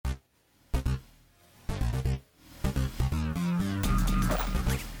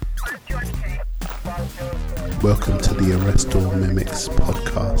Welcome to the Arrest All Mimics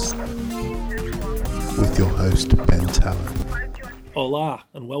podcast with your host Ben Talon. Hola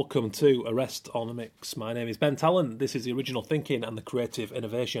and welcome to Arrest All Mimics. My name is Ben Talon. This is the Original Thinking and the Creative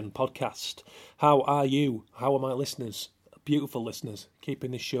Innovation podcast. How are you? How are my listeners? Beautiful listeners, keeping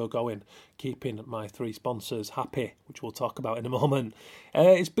this show going, keeping my three sponsors happy, which we'll talk about in a moment.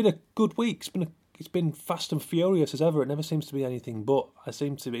 It's been a good week. It's been fast and furious as ever. It never seems to be anything but. It's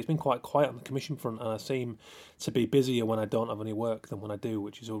been quite quiet on the commission front, and I seem to be busier when I don't have any work than when I do,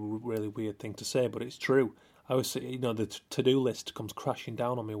 which is a really weird thing to say, but it's true. The to-do list comes crashing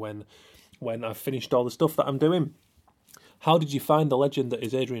down on me when I've finished all the stuff that I'm doing. How did you find the legend that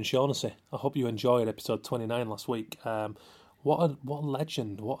is Adrian Shaughnessy? I hope you enjoyed episode 29 last week. What a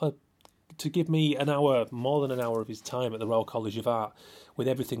legend! To give me more than an hour of his time at the Royal College of Art with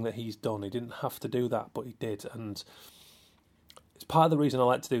everything that he's done. He didn't have to do that, but he did, and it's part of the reason I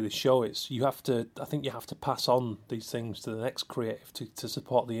like to do this show. I think you have to pass on these things to the next creative to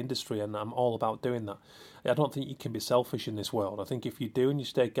support the industry, and I'm all about doing that. I don't think you can be selfish in this world. I think if you do and you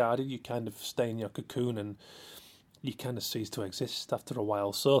stay guarded, you kind of stay in your cocoon and you kind of cease to exist after a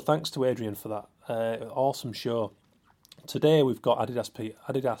while. So thanks to Adrian for that. Awesome show. Today we've got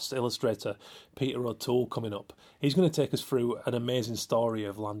Adidas illustrator Peter O'Toole coming up. He's going to take us through an amazing story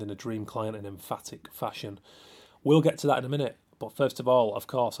of landing a dream client in emphatic fashion. We'll get to that in a minute, but first of all, of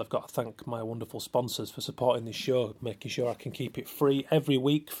course, I've got to thank my wonderful sponsors for supporting this show, making sure I can keep it free every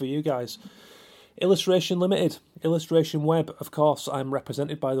week for you guys. Illustration Limited, Illustration Web, of course, I'm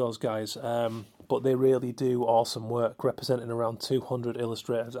represented by those guys, but they really do awesome work, representing around 200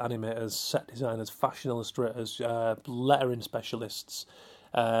 illustrators, animators, set designers, fashion illustrators, lettering specialists,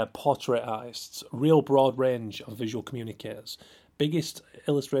 portrait artists, real broad range of visual communicators. Biggest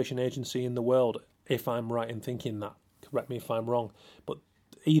illustration agency in the world, if I'm right in thinking that. Correct me if I'm wrong, but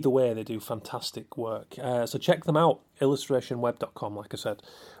either way, they do fantastic work. So check them out, illustrationweb.com, like I said.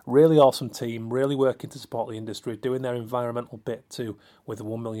 Really awesome team, really working to support the industry, doing their environmental bit too with the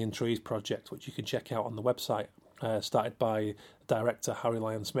 1 Million Trees project, which you can check out on the website, started by director Harry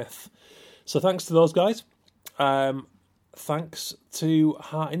Lyon-Smith. So thanks to those guys. Thanks to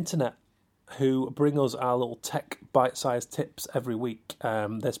Heart Internet, who bring us our little tech bite-sized tips every week.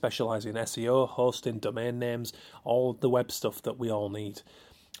 They specialise in SEO, hosting, domain names, all the web stuff that we all need.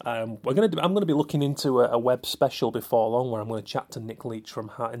 I'm going to be looking into a web special before long where I'm going to chat to Nick Leach from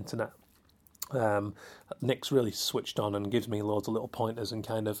Heart Internet. Nick's really switched on and gives me loads of little pointers and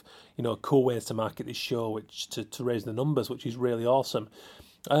kind of, cool ways to market this show, which to raise the numbers, which is really awesome.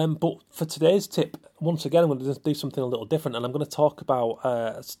 But for today's tip, once again, I'm going to do something a little different, and I'm going to talk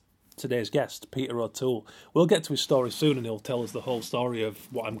about today's guest, Peter O'Toole. We'll get to his story soon, and he'll tell us the whole story of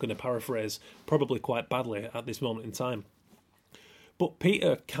what I'm going to paraphrase, probably quite badly at this moment in time. But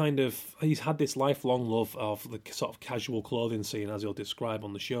Peter he's had this lifelong love of the sort of casual clothing scene, as he'll describe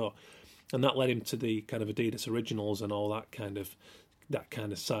on the show. And that led him to the kind of Adidas Originals and all that kind of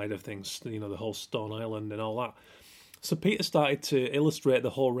side of things, the whole Stone Island and all that. So Peter started to illustrate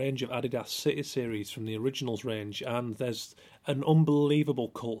the whole range of Adidas City Series from the Originals range, and there's an unbelievable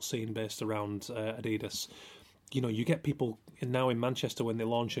cult scene based around Adidas. You get people now in Manchester when they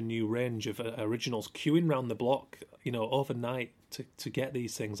launch a new range of Originals queuing round the block, overnight to get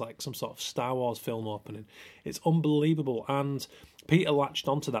these things, like some sort of Star Wars film opening. It's unbelievable, and Peter latched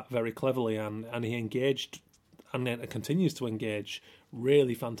onto that very cleverly, and he engaged and then continues to engage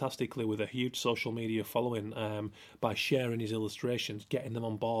really fantastically with a huge social media following by sharing his illustrations, getting them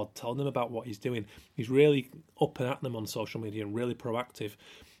on board, telling them about what he's doing. He's really up and at them on social media and really proactive.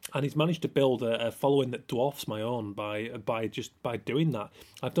 And he's managed to build a following that dwarfs my own by doing that.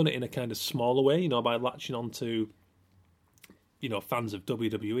 I've done it in a kind of smaller way, by latching on to fans of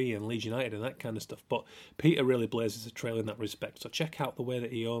WWE and Leeds United and that kind of stuff. But Peter really blazes a trail in that respect. So check out the way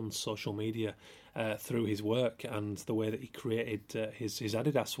that he owns social media through his work and the way that he created his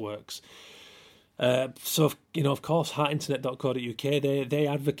Adidas works. So of course, heartinternet.co.uk, they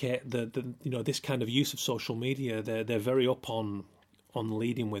advocate the this kind of use of social media. They're very up on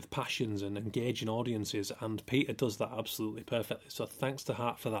leading with passions and engaging audiences, and Peter does that absolutely perfectly. So thanks to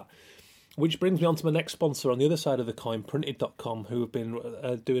Heart for that. Which brings me on to my next sponsor on the other side of the coin, Printed.com, who have been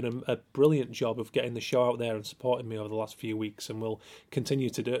doing a brilliant job of getting the show out there and supporting me over the last few weeks, and will continue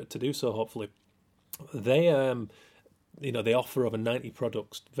to do so, hopefully. They they offer over 90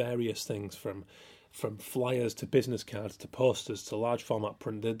 products, various things from flyers to business cards to posters to large format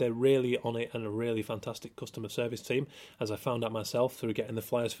print. They're really on it, and a really fantastic customer service team, as I found out myself through getting the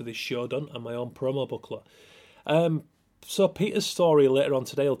flyers for this show done and my own promo booklet. So Peter's story later on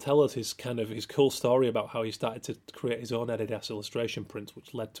today will tell us his cool story about how he started to create his own Adidas illustration prints,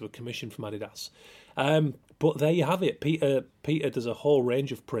 which led to a commission from Adidas. But there you have it. Peter does a whole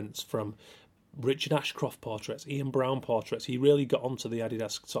range of prints, from Richard Ashcroft portraits, Ian Brown portraits. He really got onto the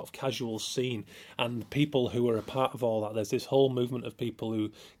Adidas sort of casual scene, and people who are a part of all that. There's this whole movement of people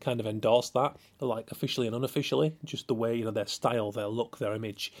who kind of endorse that, like officially and unofficially, just the way, their style, their look, their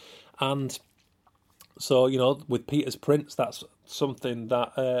image. And so, with Peter's prints, that's something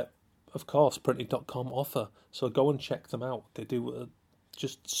that, of course, Printed.com offer. So go and check them out. They do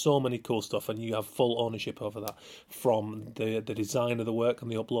just so many cool stuff, and you have full ownership over that, from the design of the work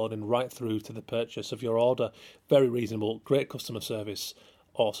and the uploading right through to the purchase of your order. Very reasonable, great customer service,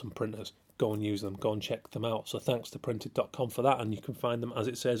 awesome printers. Go and use them, go and check them out. So thanks to Printed.com for that, and you can find them, as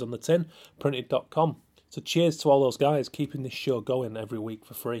it says on the tin, Printed.com. So cheers to all those guys keeping this show going every week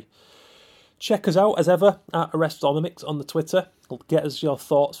for free. Check us out, as ever, at Arrest or Mimics on the Twitter. Get us your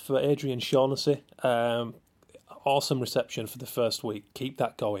thoughts for Adrian Shaughnessy. Awesome reception for the first week. Keep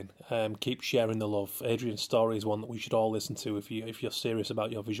that going. Keep sharing the love. Adrian's story is one that we should all listen to if you're serious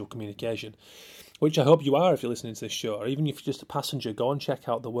about your visual communication, which I hope you are if you're listening to this show, or even if you're just a passenger. Go and check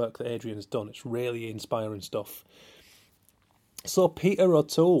out the work that Adrian's done. It's really inspiring stuff. So Peter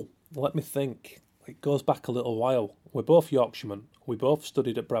O'Toole, let me think. It goes back a little while. We're both Yorkshiremen. We both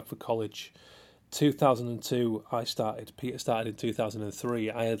studied at Bradford College. 2002 I started. Peter started in 2003.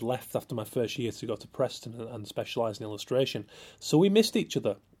 I had left after my first year to go to Preston and specialise in illustration. So we missed each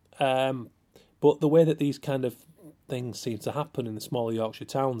other. But the way that these kind of things seem to happen in the smaller Yorkshire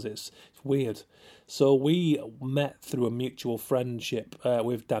towns, it's weird. So we met through a mutual friendship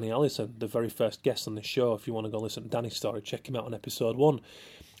with Danny Allison, the very first guest on the show. If you want to go listen to Danny's story, check him out on episode 1.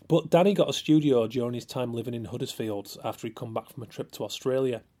 But Danny got a studio during his time living in Huddersfield after he'd come back from a trip to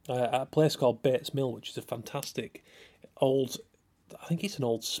Australia at a place called Bates Mill, which is a fantastic old, I think it's an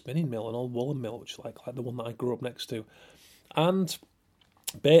old spinning mill, an old woolen mill, which is like the one that I grew up next to. And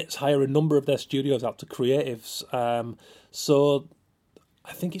Bates hire a number of their studios out to creatives. So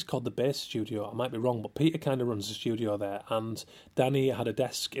I think it's called the Base Studio. I might be wrong, but Peter kind of runs the studio there, and Danny had a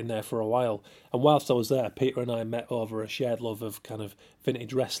desk in there for a while. And whilst I was there, Peter and I met over a shared love of kind of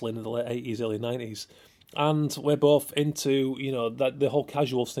vintage wrestling in the late 80s, early 90s. And we're both into, that the whole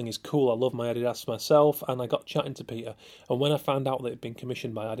casuals thing is cool. I love my Adidas myself, and I got chatting to Peter. And when I found out that it'd been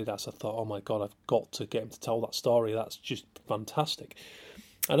commissioned by Adidas, I thought, oh my God, I've got to get him to tell that story. That's just fantastic.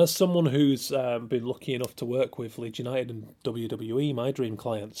 And as someone who's been lucky enough to work with Leeds United and WWE, my dream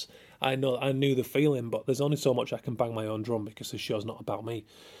clients, I knew the feeling, but there's only so much I can bang my own drum because this show's not about me.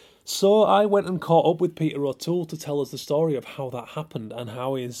 So I went and caught up with Peter O'Toole to tell us the story of how that happened and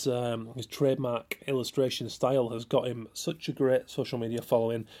how his trademark illustration style has got him such a great social media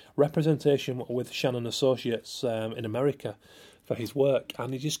following, representation with Shannon Associates in America for his work,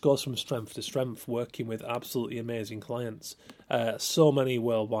 and he just goes from strength to strength, working with absolutely amazing clients. So many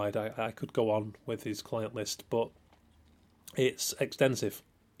worldwide. I could go on with his client list, but it's extensive.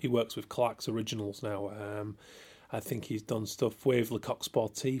 He works with Clark's Originals now. I think he's done stuff with Lecoq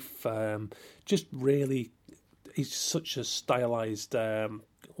Sportif. Just really, he's such a stylised,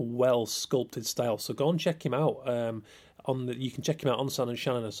 well sculpted style. So go and check him out. You can check him out on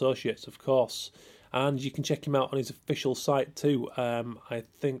Shannon Associates, of course, and you can check him out on his official site too. I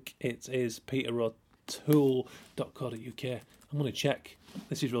think it is peterotoole.co.uk. I'm going to check.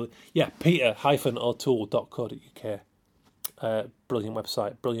 This is really peter-o'toole.co.uk. Brilliant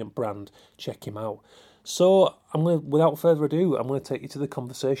website, brilliant brand. Check him out. So without further ado, I'm going to take you to the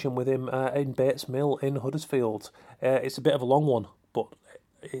conversation with him in Bates Mill in Huddersfield. It's a bit of a long one, but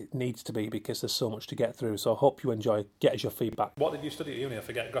it needs to be because there's so much to get through. So I hope you enjoy. Get us your feedback. What did you study at uni? I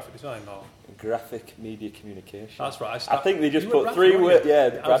forget, graphic design or graphic media communication. That's right. I think they just put 3 words.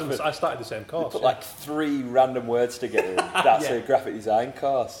 Yeah, I started the same course. They put like 3 random words together. That's a graphic design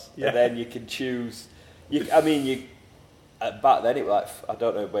course, and then you can choose. Back then, it was like, I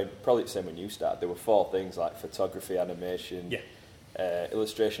don't know, probably the same when you started, there were 4 things like photography, animation,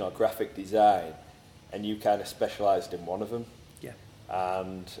 illustration or graphic design, and you kind of specialised in one of them. Yeah.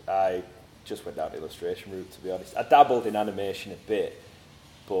 And I just went down the illustration route, to be honest. I dabbled in animation a bit,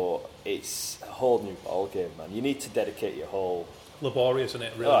 but it's a whole new ballgame, man. You need to dedicate your whole... Laborious, isn't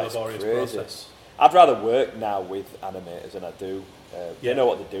it? Really laborious process. I'd rather work now with animators than I do. They know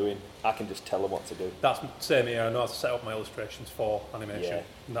what they're doing. I can just tell them what to do. That's the same here. I know how to set up my illustrations for animation.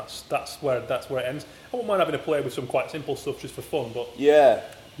 And that's where it ends. I wouldn't mind having a play with some quite simple stuff just for fun, but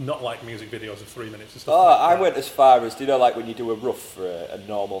not like music videos of 3 minutes and stuff like that. I went as far as, like when you do a rough for a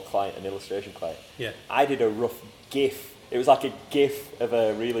normal client, an illustration client? Yeah. I did a rough GIF It was like a GIF of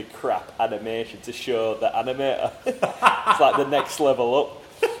a really crap animation to show the animator. It's like the next level up.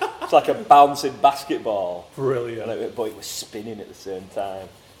 It's like a bouncing basketball. Brilliant. But it was spinning at the same time.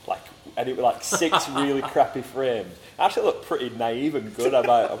 And it was like 6 really crappy frames. It actually looked pretty naive and good.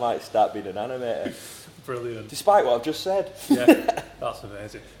 I might start being an animator. Brilliant. Despite what I've just said. Yeah, that's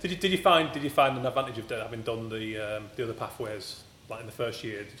amazing. Did you find an advantage of having done the other pathways like in the first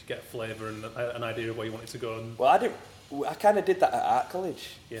year? Did you get a flavour and an idea of where you wanted to go? Well, I kind of did that at art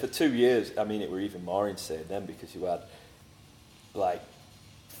college for 2 years. I mean, it were even more insane then because you had like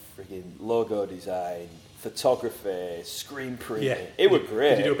frigging logo design, photography, screen printing. Yeah. It was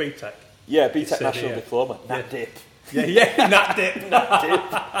great. Did you do a BTEC? Yeah, BTEC National Diploma. Nat Dip. Yeah, Nat Dip. Nat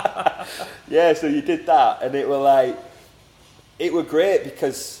Dip. Yeah, so you did that, and it were great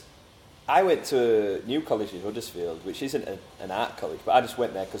because I went to New College in Huddersfield, which isn't an art college, but I just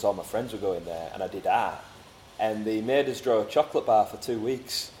went there because all my friends were going there, and I did art. And they made us draw a chocolate bar for 2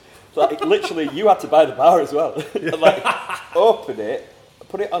 weeks. So literally, you had to buy the bar as well. And, open it,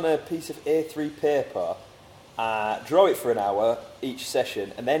 put it on a piece of A3 paper, draw it for an hour each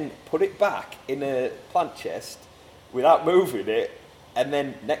session, and then put it back in a plant chest without moving it, and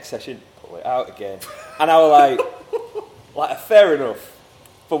then next session, pull it out again. And I was like, fair enough.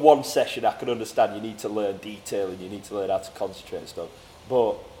 For one session, I can understand you need to learn detail and you need to learn how to concentrate and stuff.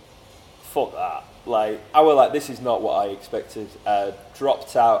 But fuck that. I was like, this is not what I expected. I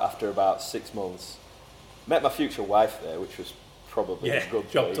dropped out after about 6 months. Met my future wife there, which was probably a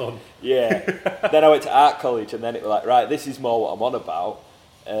good job thing. done. Yeah. Then I went to art college, and then it was like, right, this is more what I'm on about.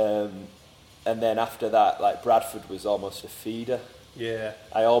 And then after that, Bradford was almost a feeder. Yeah.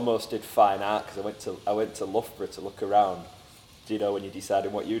 I almost did fine art because I went to Loughborough to look around. Do you know when you're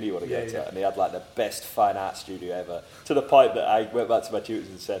deciding what uni you want to go to? And they had the best fine art studio ever. To the point that I went back to my tutors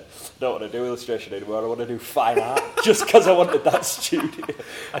and said, I don't want to do illustration anymore, I want to do fine art, just because I wanted that studio.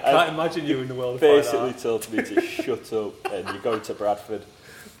 I can't imagine you in the world of fine art. Basically told me to shut up and you're going to Bradford.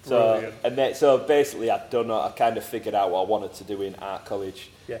 So basically I kind of figured out what I wanted to do in art college.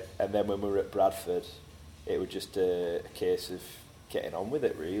 Yeah. And then when we were at Bradford, it was just a case of getting on with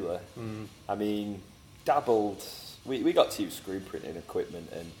it, really. I mean, dabbled. We got to use screen printing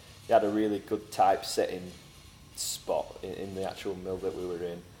equipment, and you had a really good typesetting spot in the actual mill that we were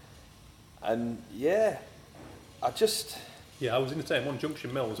in. And I was in the same one,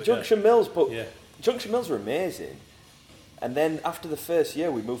 Junction Mills. Junction Mills Junction Mills were amazing. And then after the first year,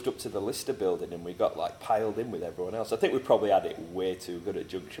 we moved up to the Lister building, and we got piled in with everyone else. I think we probably had it way too good at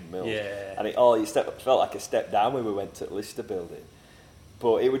Junction Mills. Yeah. And it felt like a step down when we went to the Lister building.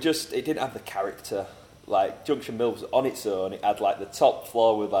 But it didn't have the character. Junction Mills on its own, it had the top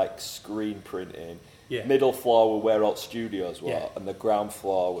floor with screen printing, middle floor were where all studios were, and the ground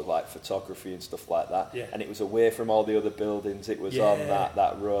floor with photography and stuff like that. Yeah. And it was away from all the other buildings. It was on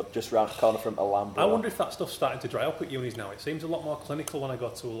that road just round the corner from Alhambra. I wonder if that stuff's starting to dry up at unis now. It seems a lot more clinical when I go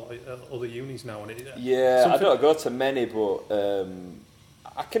to a lot of other unis now. And I don't go to many, but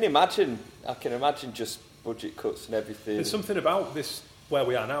I can imagine just budget cuts and everything. There's something about this where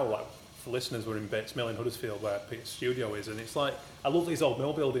we are now, for listeners, we're in Bates Mill in Huddersfield where Peter's studio is, and it's I love these old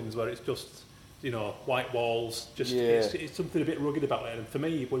mill buildings where it's just, white walls, it's something a bit rugged about it. And for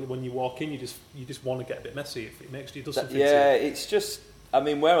me, when you walk in, you just want to get a bit messy. It makes you do something. Yeah, it's just,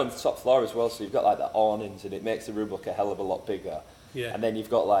 we're on the top floor as well, so you've got the awnings, and it makes the room look a hell of a lot bigger. Yeah. And then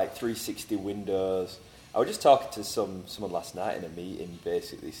you've got 360 windows. I was just talking to someone last night in a meeting,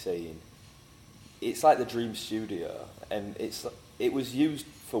 basically saying it's like the dream studio, and it was used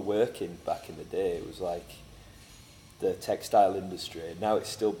for working back in the day. It was the textile industry, and now it's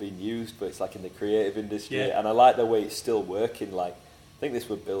still being used, but it's in the creative industry, and I like the way it's still working. I think this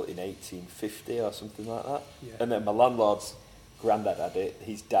was built in 1850 or something like that, and then my landlord's granddad had it,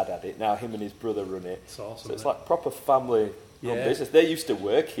 his dad had it, now him and his brother run it. It's awesome, so it's proper family business. They used to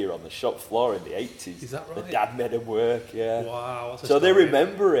work here on the shop floor in the 80s. Is that right? The dad made them work, Wow. So they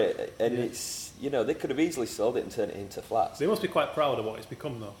remember it, and it's, they could have easily sold it and turned it into flats. They must be quite proud of what it's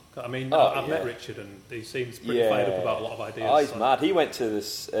become, though. I've met Richard, and he seems pretty fired up about a lot of ideas. Oh, he's mad. He went to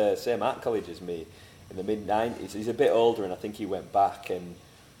this same art college as me in the mid-90s. He's a bit older, and I think he went back, and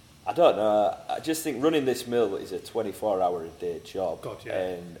I don't know. I just think running this mill is a 24-hour-a-day job. God, yeah.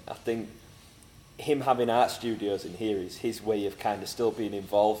 And I think him having art studios in here is his way of kind of still being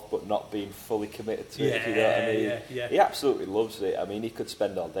involved but not being fully committed to it, if you know what I mean. Yeah. He absolutely loves it. He could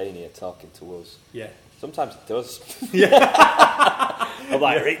spend all day in here talking to us. Yeah. Sometimes he does. Yeah. I'm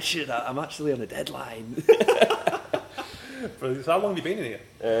like, Richard, I'm actually on a deadline. So how long have you been in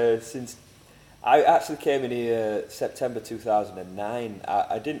here? Since I actually came in here September 2009.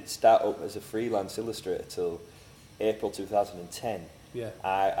 I didn't start up as a freelance illustrator till April 2010, Yeah.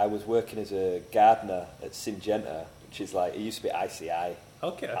 I was working as a gardener at Syngenta, which is like, it used to be ICI.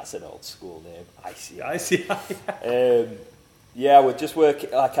 Okay. That's an old school name, ICI. ICI. I would just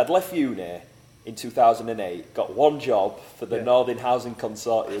work, like I'd left uni in 2008, got one job for the Northern Housing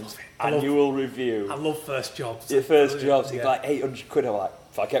Consortium's annual review. I love first jobs. Your first jobs, it's like 800 quid. I'm like,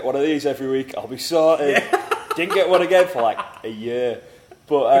 if I get one of these every week, I'll be sorted. Yeah. Didn't get one again for like a year.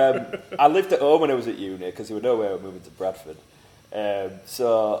 But I lived at home when I was at uni because there was no way I was moving to Bradford.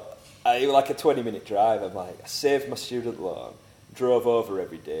 So it was like a 20-minute drive. I'm like, I saved my student loan, drove over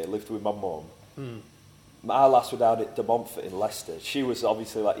every day, lived with my mum. My lass was down at De Montfort in Leicester. She was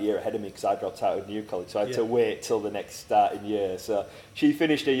obviously like a year ahead of me because I dropped out of new college, so I had to wait till the next starting year. So she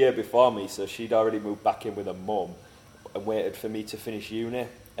finished a year before me, so she'd already moved back in with her mum and waited for me to finish uni.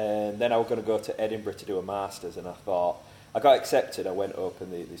 And then I was going to go to Edinburgh to do a master's, and I thought, I got accepted. I went up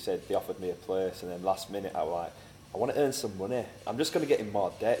and they said they offered me a place, and then last minute I was like, I want to earn some money. I'm just going to get in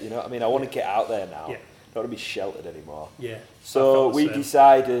more debt, you know what I mean? I want to get out there now. I don't want to be sheltered anymore. Yeah. So we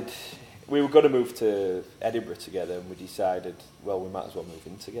decided we were going to move to Edinburgh together, and we decided, well, we might as well move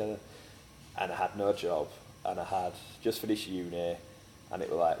in together. And I had no job, and I had just finished uni, and it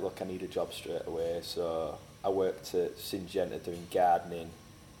was like, look, I need a job straight away. So I worked at Syngenta doing gardening,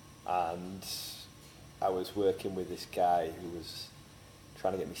 and I was working with this guy who was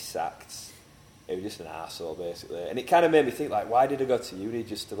trying to get me sacked. He was just an arsehole, basically. And it kind of made me think, like, why did I go to uni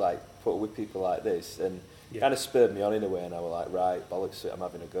just to, like, put up with people like this? And it kind of spurred me on in a way, and I was like, right, bollocks it, I'm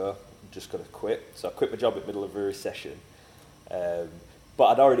having a go. I'm just going to quit. So I quit my job in the middle of a recession. But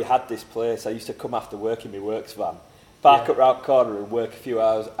I'd already had this place. I used to come after work in my works van, park up round the corner and work a few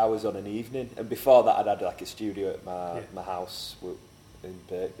hours on an evening. And before that, I'd had, like, a studio at my house in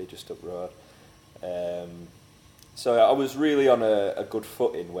Birkby, just up the road. So I was really on a good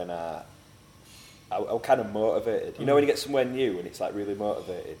footing when I was kind of motivated. You know when you get somewhere new and it's like really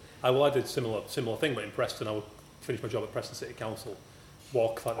motivated? I did similar thing, but in Preston, I would finish my job at Preston City Council,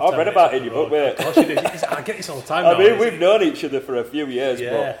 walk like I've read about it in your book, mate. Of course you did. I get this all the time I mean, we've known each other for a few years,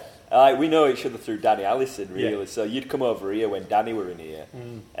 Yeah. but we know each other through Danny Allison, really. Yeah. So you'd come over here when Danny were in here,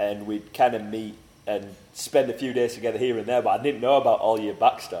 and we'd kind of meet and spend a few days together here and there, but I didn't know about all your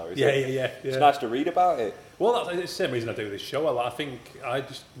backstories. Yeah. It's nice to read about it. Well, it's the same reason I do this show. I think I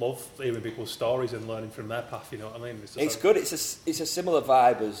just love hearing people's stories and learning from their path, you know what I mean? It's good. It's a similar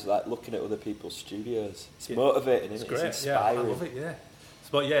vibe as like looking at other people's studios. It's motivating, isn't it? Great. It's inspiring. I love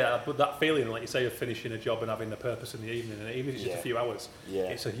it, but that feeling, like you say, of finishing a job and having the purpose in the evening, and even if it's just a few hours,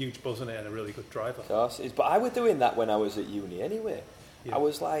 it's a huge buzz in it and a really good driver. Of course it is. But I was doing that when I was at uni anyway. Yeah. I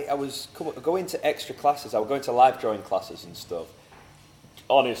was going to extra classes. I was going to live drawing classes and stuff.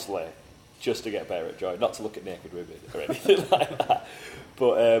 Honestly, just to get better at drawing, not to look at naked women or anything like that.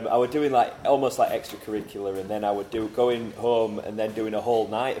 But I was doing like almost like extracurricular, and then I would going home and then doing a whole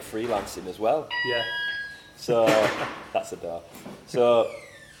night of freelancing as well. Yeah. So that's a door. So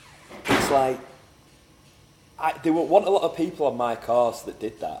it's like there weren't a lot of people on my course that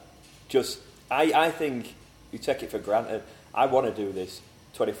did that. I think you take it for granted. I want to do this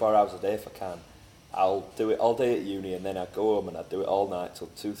 24 hours a day if I can. I'll do it all day at uni, and then I'd go home and I'd do it all night till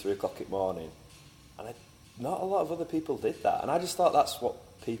 2-3 o'clock in the morning. And not a lot of other people did that. And I just thought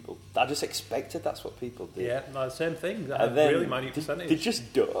I just expected that's what people did. Yeah, no, the same thing. And then really minute percentage. They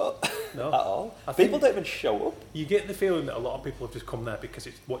just don't no. at all. People don't even show up. You get the feeling that a lot of people have just come there because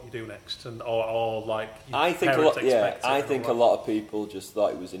it's what you do next, or like I think a lot of people just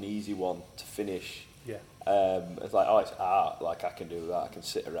thought it was an easy one to finish. Yeah. It's like, it's art, like I can do that, I can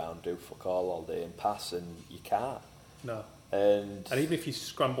sit around, do fuck all day and pass, and you can't. No. And even if you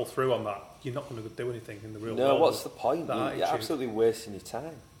scramble through on that, you're not going to do anything in the real world. No, what's the point? You're absolutely wasting your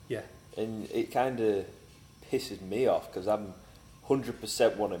time. Yeah. And it kind of pisses me off because I'm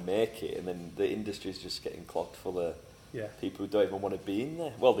 100% want to make it, and then the industry's just getting clogged full of people who don't even want to be in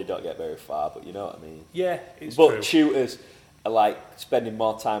there. Well, they don't get very far, but you know what I mean? Yeah, it's true. But tutors are like spending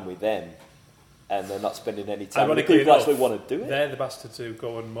more time with them, and they're not spending any time with people who actually want to do it. They're the bastards who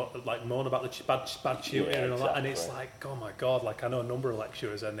go and moan about the bad tutoring and all that, and it's like, oh my god, like I know a number of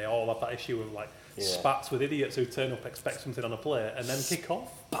lecturers and they all have that issue of like spats with idiots who turn up, expect something on a plate and then kick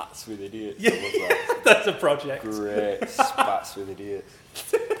off. Spats with idiots. Yeah, that's a project. Great, spats with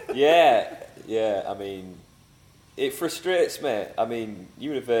idiots. Yeah, I mean, it frustrates me. I mean,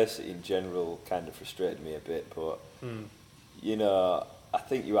 university in general kind of frustrated me a bit, but you know, I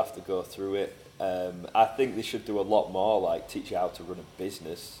think you have to go through it. I think they should do a lot more, like teach you how to run a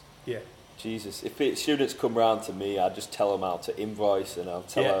business. Yeah. Jesus, if students come round to me, I'd just tell them how to invoice, and I'll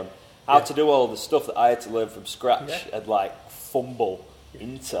tell them how to do all the stuff that I had to learn from scratch and like fumble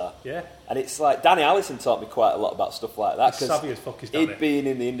Inter. Yeah. And it's like, Danny Allison taught me quite a lot about stuff like that. He's savvy as fuck, is Danny. He'd been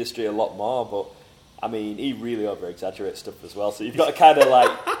in the industry a lot more, but I mean, he really over-exaggerates stuff as well. So you've got to kind of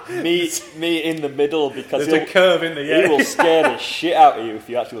like meet in the middle, because there's a curve in there. He will scare the shit out of you if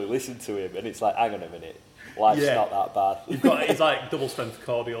you actually listen to him. And it's like, hang on a minute, life's not that bad. He's like double strength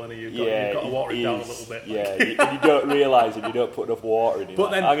cordial, and you've got to water it down a little bit. Yeah, and you don't realise if you don't put enough water in. But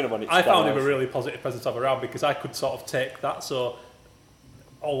then I found him a really positive presence to have around, because I could sort of take that. So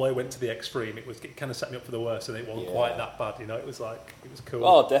although I went to the extreme, it kind of set me up for the worst, and it wasn't quite that bad. You know, it was cool.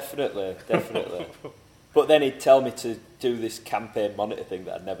 Oh, definitely. But then he'd tell me to do this campaign monitor thing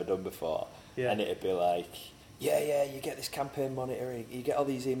that I'd never done before, and it'd be like, yeah, you get this campaign monitoring, you get all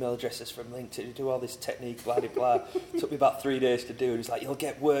these email addresses from LinkedIn, you do all this technique, blah, blah, blah. It took me about 3 days to do, and he's like, you'll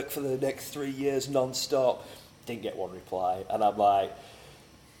get work for the next 3 years non-stop. Didn't get one reply, and I'm like,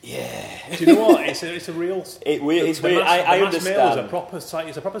 yeah. Do you know what? It's a real. It's weird. I understand.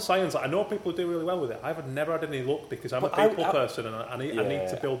 It's a proper science. I know people who do really well with it. I've never had any luck, because I'm a people person, and I need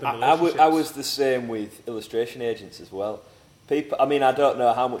to build them relationships. I was the same with illustration agents as well. People, I mean, I don't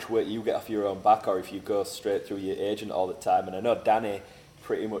know how much work you get off your own back, or if you go straight through your agent all the time. And I know Danny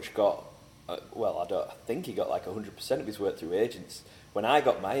pretty much got, I think he got like 100% of his work through agents. When I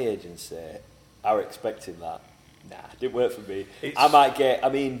got my agency, I was expecting that. Nah, it didn't work for me.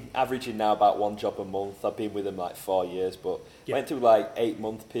 Averaging now about one job a month. I've been with them like 4 years, but went through like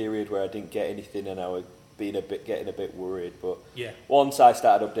 8-month period where I didn't get anything, and I was getting a bit worried. But once I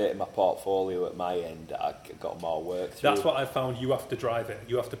started updating my portfolio at my end, I got more work through. That's what I found. You have to drive it.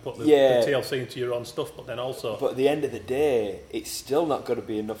 You have to put the TLC into your own stuff, but then also. But at the end of the day, it's still not going to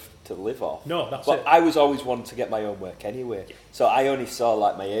be enough to live off. No, that's it. But I was always wanting to get my own work anyway, so I only saw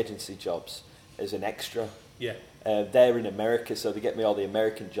like my agency jobs as an extra. Yeah. They're in America, so they get me all the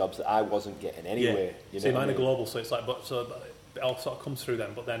American jobs that I wasn't getting anyway. Yeah. See, mine are global, so it's like, it all sort of comes through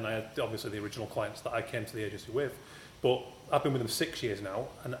them. But then I had obviously the original clients that I came to the agency with. But I've been with them 6 years now,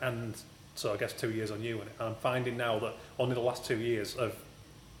 and so I guess 2 years on you, and I'm finding now that only the last 2 years I've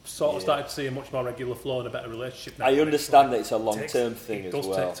sort of started to see a much more regular flow and a better relationship now. I understand that it's a long-term thing as well. It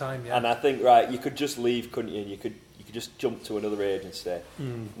does take time, yeah. And I think, you could just leave, couldn't you? And you could just jump to another agency.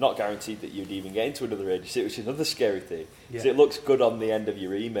 Not guaranteed that you'd even get into another agency, which is another scary thing. Because it looks good on the end of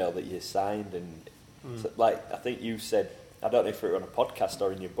your email that you signed, and so, like I think you said, I don't know if it was on a podcast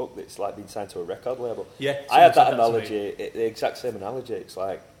or in your book, that it's like being signed to a record label. Yeah, I had that analogy, the exact same analogy. It's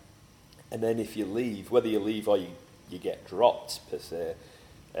like, and then if you leave, whether you leave or you get dropped per se,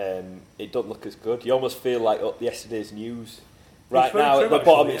 it doesn't look as good. You almost feel like yesterday's news. Right now, at the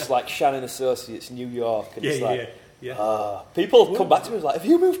bottom, it's like Shannon Associates, New York, and it's like. Yeah. People come back to me and like, have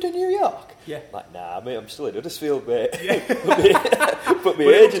you moved to New York? Yeah. Like, nah, mate, I'm still in Huddersfield, mate. Yeah. but my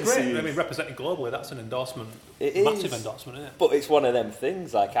agency. Great. I mean, representing globally, that's an endorsement. It massive is. endorsement, isn't it? But it's one of them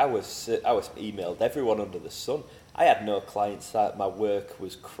things. Like I was emailed everyone under the sun. I had no clients. My work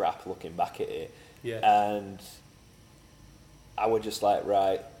was crap. Looking back at it, and I was just like,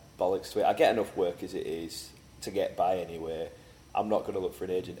 right, bollocks to it. I get enough work as it is to get by anyway. I'm not going to look for an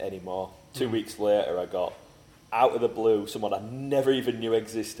agent anymore. 2 weeks later, I got. Out of the blue, someone I never even knew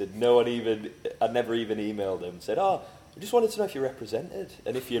existed. I never even emailed them and said, I just wanted to know if you're represented.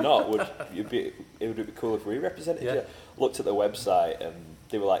 And if you're not, would it be cool if we represented you? Looked at the website and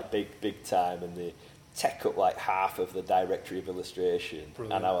they were like big time, and they take up like half of the directory of illustration.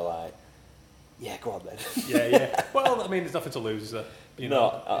 Brilliant. And I was like, yeah, go on then. Yeah. Well, I mean, there's nothing to lose, is there?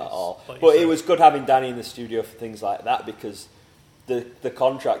 Not at all. But it was good having Danny in the studio for things like that, because the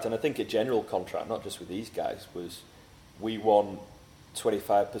contract, and I think a general contract, not just with these guys, was we want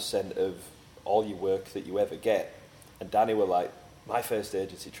 25% of all your work that you ever get. And Danny were like, my first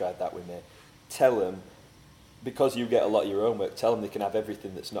agency tried that with me. Tell them, because you get a lot of your own work, tell them they can have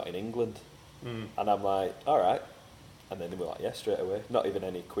everything that's not in England. And I'm like, all right. And then they were like, yeah, straight away. Not even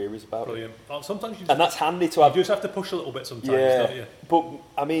any queries about Brilliant. it. Well, sometimes and that's handy to have. You just have to push a little bit sometimes, don't you? But,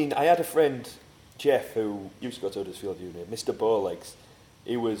 I mean, I had a friend, Jeff, who used to go to Huddersfield Uni, Mr. Bowlegs.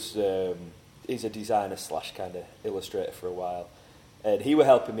 He was, he's a designer / kind of illustrator for a while. And he was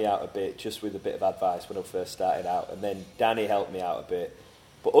helping me out a bit, just with a bit of advice when I first started out. And then Danny helped me out a bit.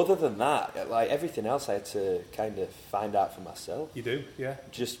 But other than that, like everything else, I had to kind of find out for myself. You do, yeah.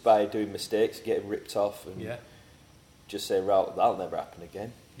 Just by doing mistakes, getting ripped off, and just saying, "Right, that'll never happen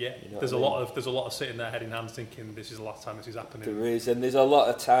again." Yeah, you know there's a lot of sitting there head in hands thinking, "This is the last time this is happening." There is, and there's a lot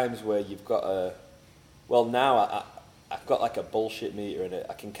of times where you've got a. Well, now I've got like a bullshit meter in it.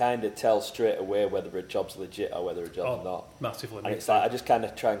 I can kind of tell straight away whether a job's legit or whether a job's not. Massively. And it's like I just kind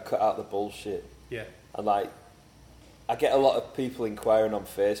of try and cut out the bullshit. Yeah. And like, I get a lot of people inquiring on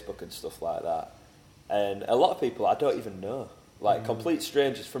Facebook and stuff like that, and a lot of people I don't even know. like complete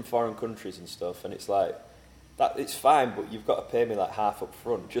strangers from foreign countries and stuff, and it's like that. It's fine, but you've got to pay me like half up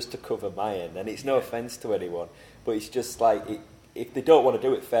front just to cover my end, and it's no offence to anyone, but it's just like if they don't want to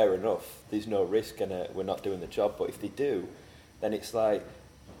do it, fair enough. There's no risk, and we're not doing the job. But if they do, then it's like,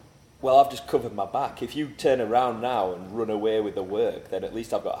 well, I've just covered my back. If you turn around now and run away with the work, then at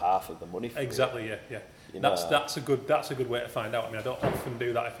least I've got half of the money for exactly. it. Yeah. That's a good way to find out. I mean, I don't often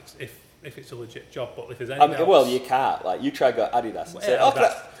do that if it's a legit job, but if there's anything else... Well, you can't. Like, you try to go Adidas and say,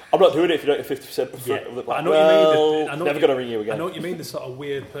 I'm not doing it if you don't get 50% upfront. Yeah. Like, I know what you mean. Never going to ring you again. I know what you mean, the sort of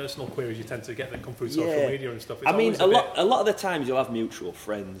weird personal queries you tend to get that come through social media and stuff. I mean, a lot of the times you'll have mutual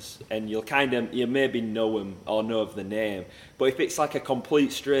friends and you maybe know them or know of the name, but if it's like a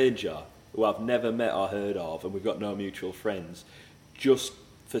complete stranger who I've never met or heard of and we've got no mutual friends, just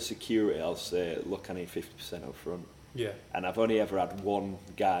for security, I'll say, look, I need 50% up front. Yeah. And I've only ever had one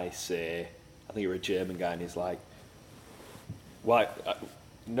guy say, I think he was a German guy, and he's like, why?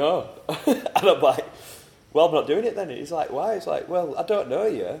 No. And I'm like, well, I'm not doing it then. He's like, why? He's like, well, I don't know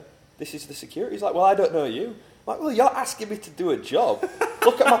you. This is the security. He's like, well, I don't know you. I'm like, well, you're asking me to do a job.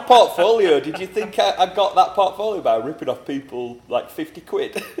 Look at my portfolio. Did you think I got that portfolio by ripping off people like 50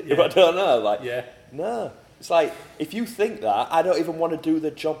 quid? If I don't know. Like, no. It's like, if you think that, I don't even want to do the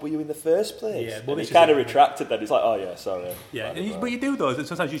job with you in the first place. Yeah, well, he's kind of retracted then. He's like, oh, yeah, sorry. Yeah, but you do, though.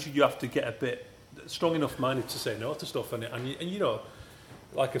 Sometimes you have to get a bit strong enough minded to say no to stuff. And you know,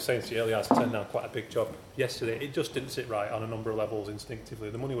 like I was saying to you earlier, I turned down quite a big job yesterday. It just didn't sit right on a number of levels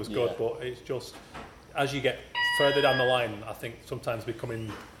instinctively. The money was good, but it's just, as you get further down the line, I think sometimes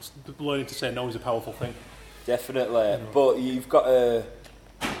learning to say no is a powerful thing. Definitely. But you've got to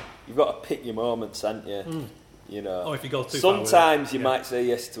pick your moments, haven't you? You know. Oh, if you go too sometimes far you might say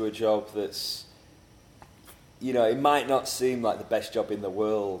yes to a job that's, you know, it might not seem like the best job in the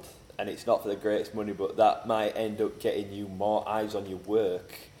world, and it's not for the greatest money, but that might end up getting you more eyes on your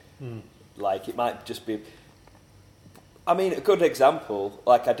work. Like, it might just be... I mean, a good example,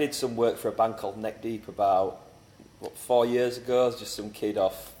 like I did some work for a band called Neck Deep about, 4 years ago. Just some kid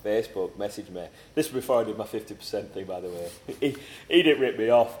off Facebook messaged me. This was before I did my 50% thing, by the way. He didn't rip me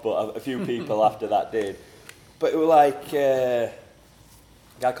off, but a few people after that did. But it was like a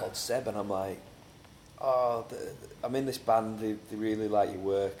guy called Seb, and I'm like, I'm in this band, they really like your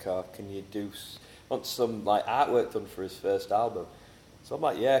work, or can you want some like artwork done for his first album? So I'm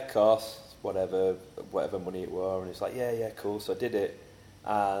like, yeah, of course, whatever money it were. And he's like, yeah, cool. So I did it,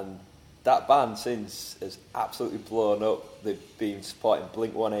 and that band since has absolutely blown up. They've been supporting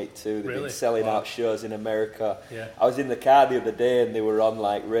Blink 182. They've been selling out shows in America. Yeah. I was in the car the other day and they were on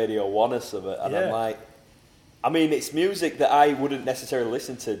like Radio 1 or something, and I'm like, I mean, it's music that I wouldn't necessarily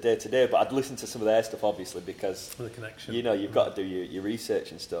listen to day to day, but I'd listen to some of their stuff, obviously, because the connection. You know, you've got to do your research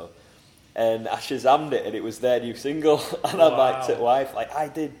and stuff. And I Shazammed it, and it was their new single. And I'm like to wife, like, I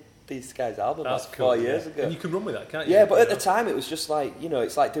did this guy's album like 4 years ago. And you can run with that, can't you? Yeah, but at the time it was just like, you know,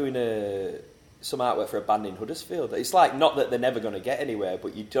 it's like doing some artwork for a band in Huddersfield. It's like, not that they're never going to get anywhere,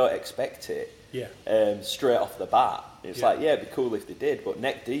 but you don't expect it straight off the bat. It's like, it'd be cool if they did, but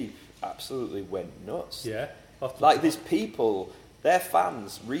Neck Deep absolutely went nuts. Yeah. Like, these people, their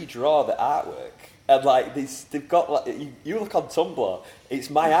fans redraw the artwork. And like they've got like you look on Tumblr, it's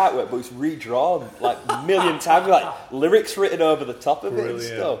my artwork, but it's redrawn like a million times, like lyrics written over the top of it and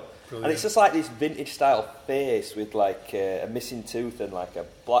stuff. Brilliant. And it's just like this vintage style face with like a missing tooth and like a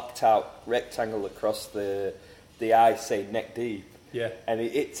blacked out rectangle across the eye saying Neck Deep. Yeah. And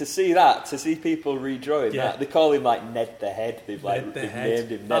to see people redrawing that, they call him like Ned the Head. They've named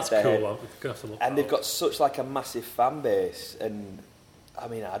him Ned the Head. And they've got such like a massive fan base, and I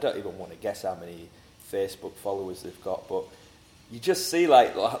mean, I don't even want to guess how many Facebook followers they've got, but you just see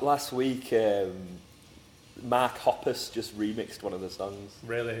like last week Mark Hoppus just remixed one of the songs.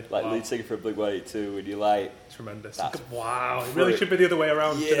 Really? Like lead singer for Blink 182, and you're like, tremendous. Wow, it really should be the other way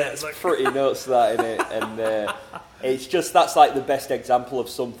around. Yeah, it's pretty nuts that, innit? And it's just, that's like the best example of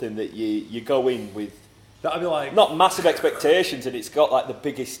something that you go in with that'd be like not massive expectations, and it's got like the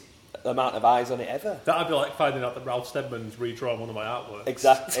biggest amount of eyes on it ever. That'd be like finding out that Ralph Steadman's redrawn one of my artworks.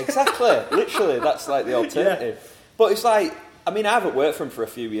 Exactly. Literally, that's like the alternative. Yeah. But it's like, I mean, I haven't worked for them for a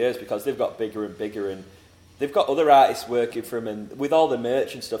few years because they've got bigger and bigger, and they've got other artists working for them, and with all the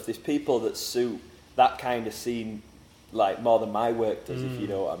merch and stuff, there's people that suit that kind of scene like more than my work does, if you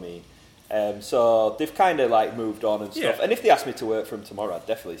know what I mean. So they've kind of like moved on and stuff. And if they asked me to work for them tomorrow, I'd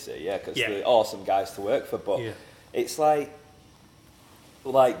definitely say because they're awesome guys to work for. But it's like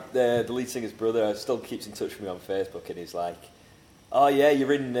the lead singer's brother still keeps in touch with me on Facebook, and he's like, oh yeah,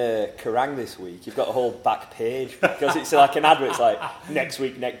 you're in Kerrang this week. You've got a whole back page, because it's like an advert. It's like, next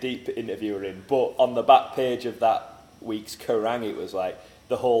week Neck Deep interviewer in, but on the back page of that week's Kerrang! It was like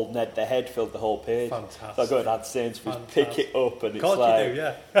the whole Ned the Head filled the whole page. Fantastic. So I go to Ad Sainsbury's, pick it up, and it's you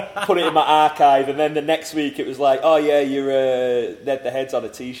do, put it in my archive. And then the next week it was like, oh yeah, you're Ned the Head's on a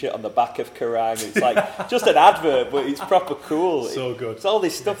T-shirt on the back of Kerrang! It's like just an advert, but it's proper cool. So good. It's all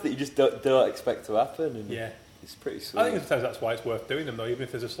this stuff that you just don't expect to happen. And it's pretty sweet. I think sometimes that's why it's worth doing them, though, even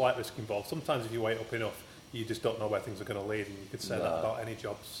if there's a slight risk involved. Sometimes if you wait up enough, you just don't know where things are going to lead, and you could say that about any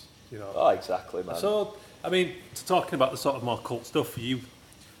jobs, you know. Oh, exactly, man. So, I mean, talking about the sort of more cult stuff,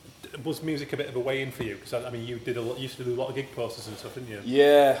 was music a bit of a way in for you? Because I mean, you used to do a lot of gig posters and stuff, didn't you?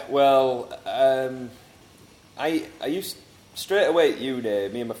 Yeah, well, I used straight away at uni.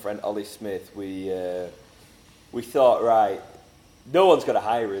 Me and my friend Ollie Smith, we thought, right, no one's going to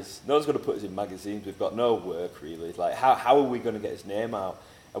hire us. No one's going to put us in magazines. We've got no work really. It's like, how are we going to get his name out?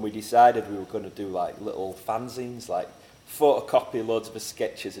 And we decided we were going to do like little fanzines, like photocopy loads of his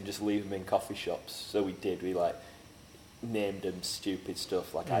sketches and just leave them in coffee shops. So we did. We like named them stupid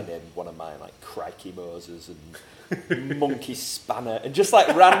stuff. Like I named one of mine like Crikey Moses and Monkey Spanner, and just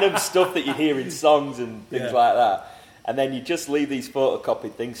like random stuff that you hear in songs and things like that. And then you just leave these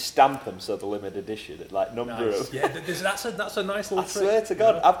photocopied things, stamp them so they're limited edition, and like number them. Yeah, that's a nice little I trick. swear to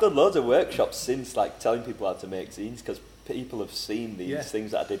God, I've done loads of workshops since, like telling people how to make zines, because people have seen these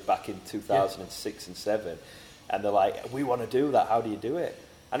things that I did back in 2006 and 7, and they're like, we want to do that, how do you do it?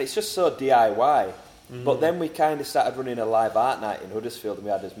 And it's just so DIY. But then we kind of started running a live art night in Huddersfield, and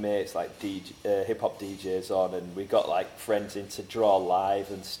we had as mates like hip-hop DJs on, and we got like friends in to draw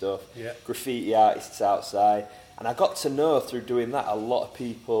live and stuff, graffiti artists outside. And I got to know through doing that a lot of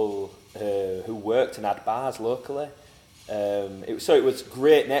people who worked and had bars locally. So it was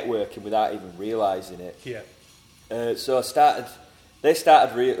great networking without even realising it. Yeah. So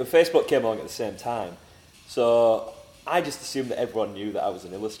Facebook came along at the same time. So I just assumed that everyone knew that I was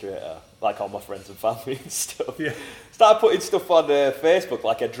an illustrator, like all my friends and family and stuff. Yeah. Started putting stuff on Facebook,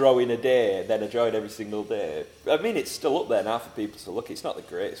 like a drawing a day, then a drawing every single day. I mean, it's still up there now for people to look. It's not the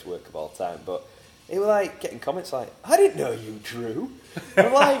greatest work of all time, but it was like getting comments like, I didn't know you drew. And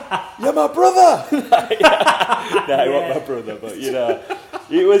I'm like, you're my brother. No, he wasn't my brother, but you know,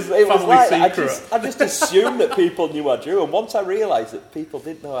 it was like I just assumed that people knew I drew, and once I realised that people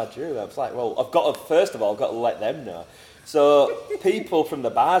didn't know I drew, I was like, well, I've got to let them know. So people from the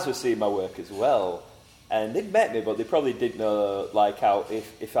bars were seeing my work as well, and they'd met me, but they probably didn't know like how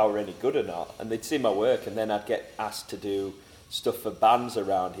if I were any good or not. And they'd see my work, and then I'd get asked to do stuff for bands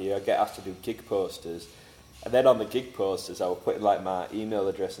around here. I'd get asked to do gig posters, and then on the gig posters I would put like my email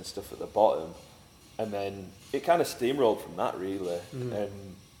address and stuff at the bottom, and then it kind of steamrolled from that really,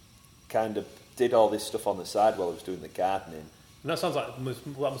 and kind of did all this stuff on the side while I was doing the gardening. And that sounds like that must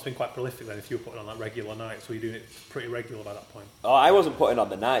have been quite prolific then, if you were putting on like regular nights. Were you doing it pretty regular by that point? Oh, I wasn't putting on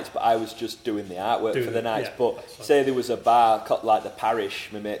the nights, but I was just doing the artwork for the nights. Yeah, but say there was a bar like the Parish,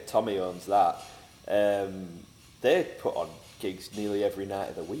 my mate Tommy owns that, they put on gigs nearly every night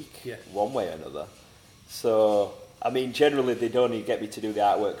of the week, one way or another. So, I mean, generally they'd only get me to do the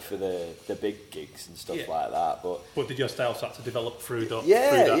artwork for the big gigs and stuff like that. But did your style start to develop through that?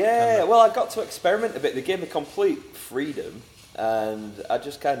 Yeah. Well, I got to experiment a bit. They gave me complete freedom, and I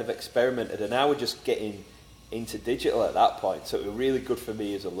just kind of experimented. And I was just getting into digital at that point, so it was really good for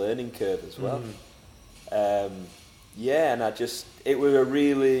me as a learning curve as well. And it was a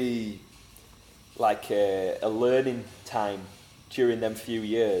really like a learning time during them few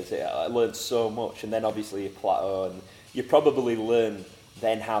years. I learned so much, and then obviously you plateau, and you probably learn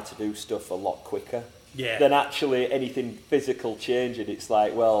then how to do stuff a lot quicker than actually anything physical changing. It's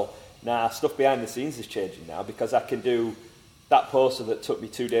like, well, stuff behind the scenes is changing now, because I can do that poster that took me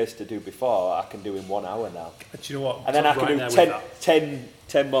 2 days to do before, I can do in 1 hour now. But you know what? And then I can do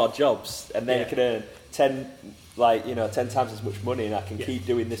 10 more jobs, and then I can earn 10 times as much money, and I can keep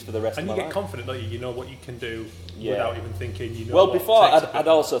doing this for the rest of my life. And you get confident, don't you? You know what you can do without even thinking, you know. Well, before I'd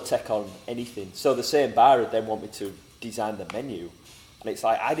also take on anything. So the same bar would then want me to design the menu, and it's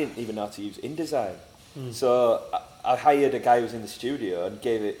like I didn't even know how to use InDesign. So I hired a guy who was in the studio and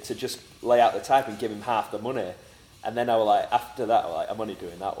gave it to just lay out the type and give him half the money. And then I was like, after that, I'm only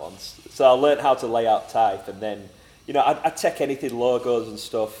doing that once. So I learned how to lay out type, and then, you know, I'd take anything, logos and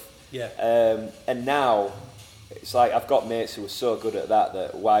stuff. And now it's like I've got mates who are so good at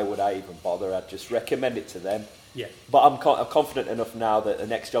that why would I even bother? I'd just recommend it to them. But I'm confident enough now that the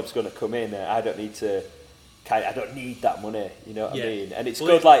next job's going to come in, and I don't need that money, you know what I mean? And it's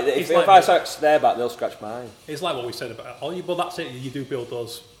good, like, if I scratch their back, they'll scratch mine. It's like what we said about well, that's it, you do build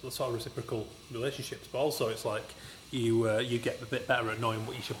those sort of reciprocal relationships, but also it's like you get a bit better at knowing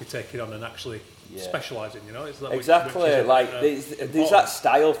what you should be taking on and actually specialising, you know? It's that exactly, there's that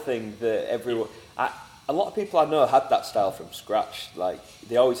style thing that everyone... a lot of people I know had that style from scratch. Like,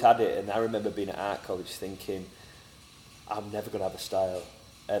 they always had it, and I remember being at art college thinking, I'm never going to have a style.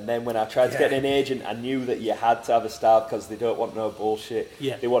 And then when I tried to get an agent, I knew that you had to have a style because they don't want no bullshit.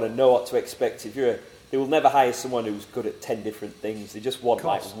 Yeah. They want to know what to expect. They will never hire someone who's good at 10 different things. They just want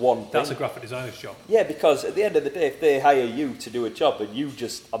like one thing. That's a graphic designer's job. Yeah, because at the end of the day, if they hire you to do a job and you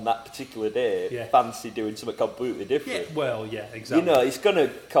just on that particular day fancy doing something completely different, exactly. You know, it's going to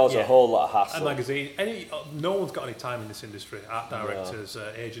cause a whole lot of hassle. A magazine, no one's got any time in this industry. Art directors,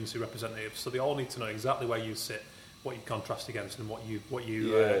 agency representatives, so they all need to know exactly where you sit, what you contrast against, and what you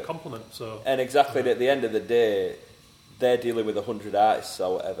complement. So, and exactly at the end of the day, they're dealing with 100 artists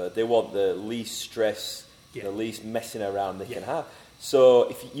or whatever. They want the least stress, the least messing around they can have. So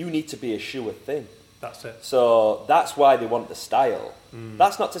if you need to be a sure thing. That's it. So that's why they want the style.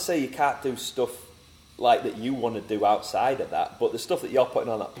 That's not to say you can't do stuff like that you want to do outside of that, but the stuff that you're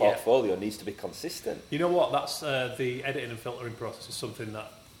putting on that portfolio needs to be consistent. You know what? That's the editing and filtering process is something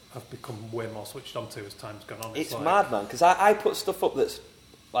that I've become way more switched on to as time's gone on. It's mad, man, because I put stuff up that's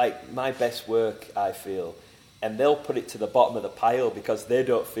like my best work, I feel, and they'll put it to the bottom of the pile because they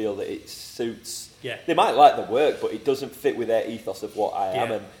don't feel that it suits. Yeah. They might like the work, but it doesn't fit with their ethos of what I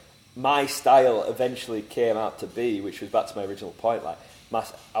am. And my style eventually came out to be, which was back to my original point, like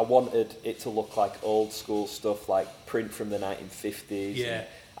I wanted it to look like old school stuff, like print from the 1950s. Yeah.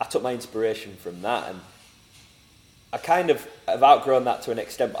 I took my inspiration from that, and I kind of have outgrown that to an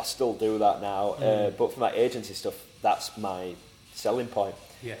extent, but I still do that now. But for my agency stuff, that's my selling point.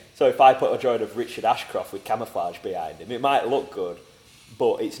 Yeah. So if I put a drawing of Richard Ashcroft with camouflage behind him, it might look good,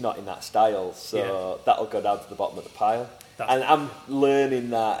 but it's not in that style. So that'll go down to the bottom of the pile. And I'm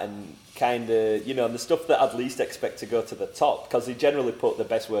learning that and kind of, you know, and the stuff that I'd least expect to go to the top, because they generally put the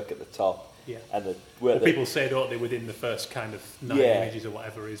best work at the top. Yeah. And the work well, people say, don't they, within the first kind of 9 images or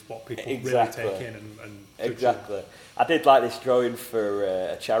whatever is what people really take in and exactly. I did like this drawing for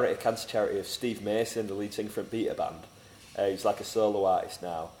a cancer charity of Steve Mason, the lead singer from Beta Band. He's like a solo artist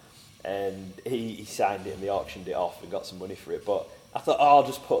now, and he signed it and they auctioned it off and got some money for it. But I thought, I'll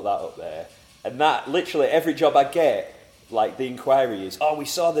just put that up there. And that, literally every job I get, like the inquiry is, we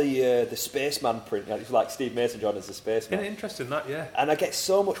saw the Spaceman print. It's like Steve Mason drawing as the Spaceman. Isn't it interesting that, yeah? And I get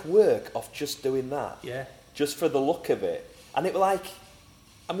so much work off just doing that. Yeah. Just for the look of it. And it was like,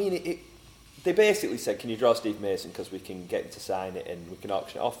 I mean, they basically said, can you draw Steve Mason because we can get him to sign it and we can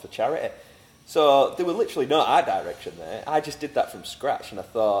auction it off for charity. So there were literally no art direction there. I just did that from scratch, and I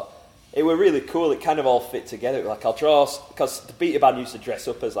thought it were really cool. It kind of all fit together. Like I'll draw, because the Beta Band used to dress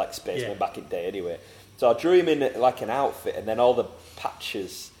up as like spacemen back in the day anyway. So I drew him in like an outfit, and then all the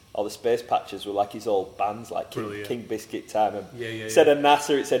patches, all the space patches were like his old bands, like King Biscuit time. And instead of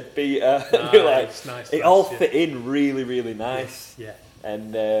NASA, it said Beta. Nice, it all fit in really, really nice. Yeah.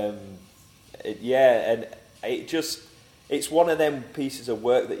 And and it just. It's one of them pieces of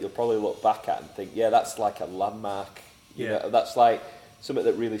work that you'll probably look back at and think, that's like a landmark. You know, that's like something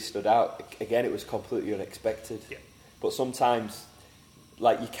that really stood out. Again, it was completely unexpected. Yeah. But sometimes,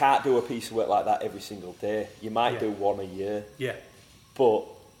 like, you can't do a piece of work like that every single day. You might do one a year. Yeah. But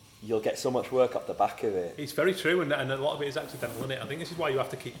you'll get so much work off the back of it. It's very true, and a lot of it is accidental, isn't it? I think this is why you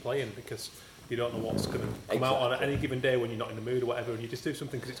have to keep playing, because you don't know what's going to come out on any given day when you're not in the mood or whatever, and you just do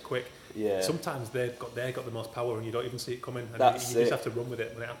something because it's quick. Yeah. Sometimes they've got the most power and you don't even see it coming, and you just have to run with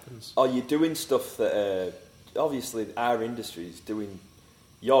it when it happens. Or you're doing stuff that obviously our industry is doing.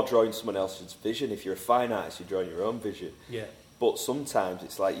 You're drawing someone else's vision. If you're a fine artist, you're drawing your own vision. Yeah. But sometimes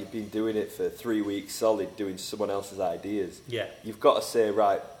it's like you've been doing it for 3 weeks solid, doing someone else's ideas. Yeah. You've got to say,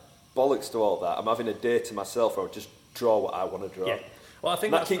 right, bollocks to all that. I'm having a day to myself, or I'll just draw what I want to draw. Yeah. Well, I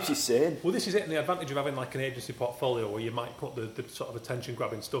think that keeps you sane. Well, this is it, and the advantage of having like an agency portfolio where you might put the sort of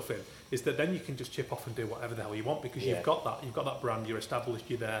attention-grabbing stuff in is that then you can just chip off and do whatever the hell you want, because you've got that brand, you're established,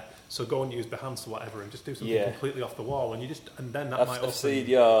 you're there. So go and use Behance or whatever, and just do something completely off the wall, and then that might. I've seen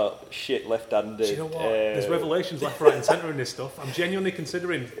your shit left-handed. Do you know what? There's revelations left, right, and centre in this stuff. I'm genuinely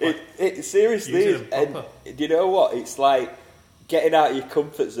considering. It seriously is, and do you know what? It's like getting out of your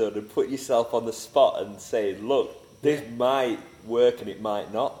comfort zone and putting yourself on the spot and saying, "Look, this might work and it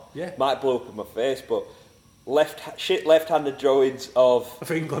might not. Yeah. Might blow up in my face, but left-handed drawings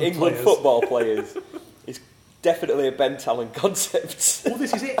of England football players is definitely a Ben Talon concept. Well,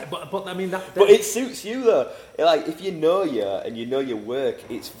 this is it, but I mean that. But it suits you though. Like if you know and you know your work,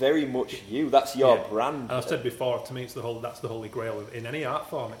 it's very much you. That's your brand. And I've said before, to me, that's the holy grail in any art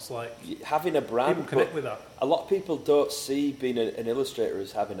form. It's like having a brand. People connect with that. A lot of people don't see being an illustrator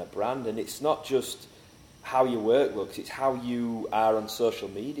as having a brand, and it's not just how your work looks, it's how you are on social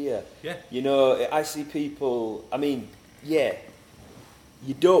media. Yeah. You know, I see people, I mean,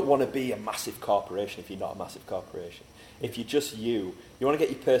 you don't want to be a massive corporation if you're not a massive corporation. If you're just you want to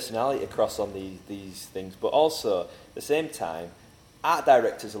get your personality across on these things, but also at the same time, art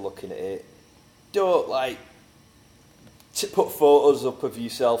directors are looking at it. Don't like to put photos up of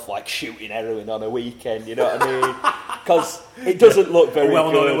yourself like shooting heroin on a weekend. You know what I mean? Because it doesn't look very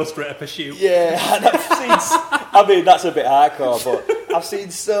well-known good. illustrator pursuit. Yeah, and I've seen. I mean, that's a bit hardcore, but I've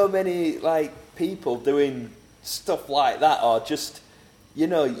seen so many like people doing stuff like that, or just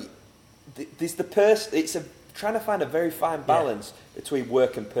there's the person. It's trying to find a very fine balance between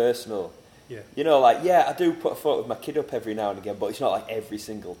work and personal. Yeah. I do put a photo of my kid up every now and again, but it's not like every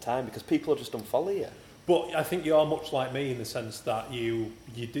single time because people just unfollow you. But I think you're much like me in the sense that you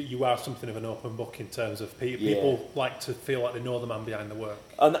are something of an open book in terms of people like to feel like they know the man behind the work.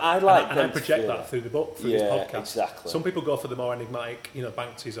 And I project that through the book, through this podcast. Exactly. Some people go for the more enigmatic,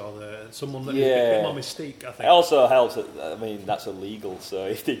 Banksy's or someone that is a bit more mystique, I think. It also helps that, that's illegal, so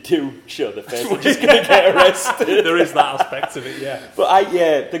if they do show the face, they're just going to get arrested. There is that aspect of it, yeah. But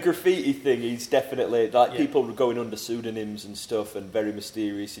the graffiti thing is definitely, people going under pseudonyms and stuff and very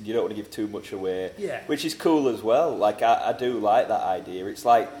mysterious, and you don't want to give too much away. Yeah. Which is cool as well. Like, I do like that idea. It's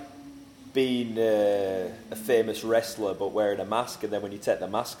like being a famous wrestler but wearing a mask, and then when you take the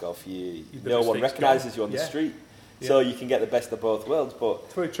mask off, no one recognises you on the street. Yeah. So you can get the best of both worlds. But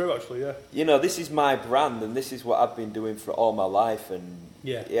it's very true, actually, yeah. This is my brand, and this is what I've been doing for all my life, and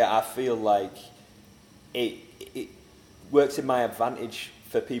I feel like it works in my advantage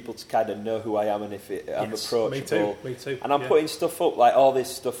for people to kind of know who I am and if I'm approachable. Me too. And I'm putting stuff up, like all this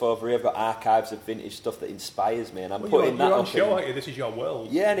stuff over here. I've got archives of vintage stuff that inspires me, and I'm putting that you're on up. Show, aren't you? This is your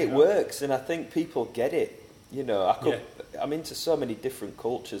world. Yeah, and it works, and I think people get it. I'm into so many different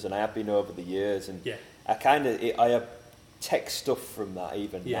cultures, and I have been over the years, and I have tech stuff from that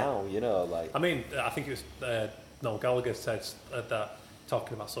even now. I think it was Noel Gallagher said that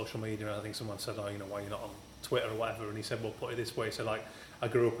talking about social media, and I think someone said, why you're not on Twitter or whatever, and he said, well, put it this way. He said, I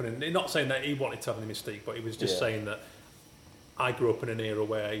grew up not saying that he wanted to have any mystique, but he was just saying that I grew up in an era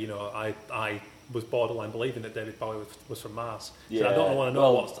where, I was borderline believing that David Bowie was from Mars. So I don't want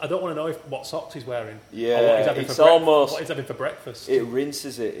to know what socks he's wearing. Yeah, or what he's having for breakfast. It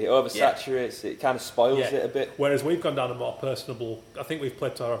rinses it. It oversaturates it. It kind of spoils it a bit. Whereas we've gone down a more personable. I think we've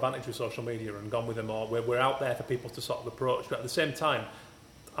played to our advantage with social media and gone with them more. We're out there for people to sort of approach, but at the same time,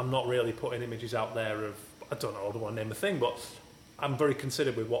 I'm not really putting images out there of. I don't want to name a thing, but I'm very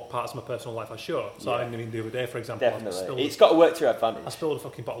considered with what parts of my personal life I show. So the other day, for example, it's got to work to your advantage. I spilled a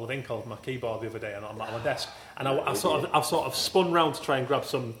fucking bottle of ink on my keyboard the other day on my desk, and I've sort of spun round to try and grab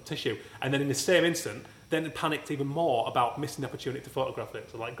some tissue, and then in the same instant, then panicked even more about missing the opportunity to photograph it.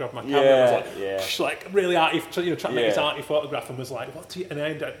 So grabbed my camera and was like really arty, trying to make this arty photograph, and was like, and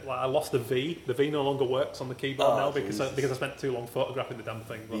I ended up, I lost the V. The V no longer works on the keyboard now because I spent too long photographing the damn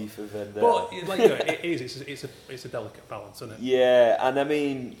thing. But it's a delicate balance, isn't it? Yeah, and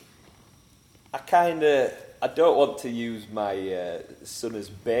I don't want to use my son as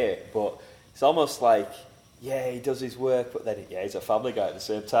bait, but it's almost like. Yeah, he does his work, but then he's a family guy at the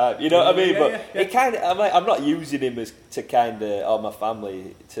same time. You know what I mean? It kind of, I'm not using him as to kind of, or my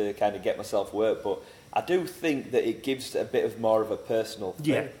family to kind of get myself work, but I do think that it gives a bit of more of a personal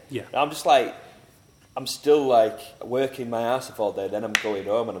thing. Yeah. I'm just like, I'm still like working my ass off all day, then I'm going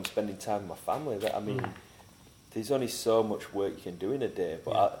home and I'm spending time with my family. There's only so much work you can do in a day,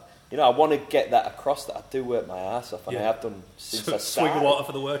 but I want to get that across that I do work my ass off, and I have done since I started. Swig of water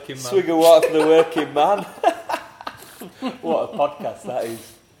for the working man. Swig of water for the working man. What a podcast that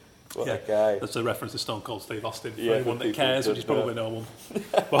is. What a guy. That's a reference to Stone Cold Steve Austin for anyone that cares, which is probably no one.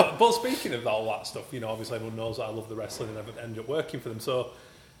 But speaking of all that stuff, obviously everyone knows that I love the wrestling and I've ended up working for them. So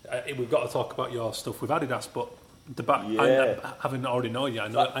we've got to talk about your stuff with Adidas, but having already known you, I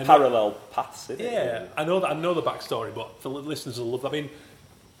know parallel paths. I know the backstory, but for listeners who love,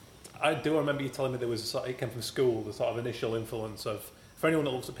 I do remember you telling me there was it came from school, the sort of initial influence of. For anyone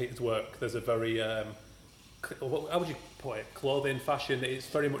that looks at Peter's work, there's a very how would you put it? Clothing, fashion. It's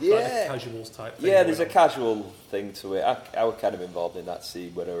very much like a casuals type thing. Yeah, there's a casual thing to it. I was kind of involved in that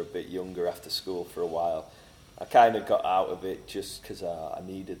scene when I was a bit younger after school for a while. I kind of got out of it just because I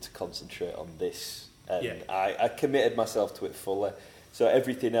needed to concentrate on this, and I committed myself to it fully. So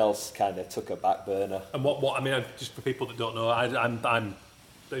everything else kind of took a back burner. And what just for people that don't know,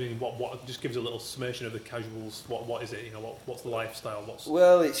 what just gives a little summation of the casuals. What is it? What's the lifestyle?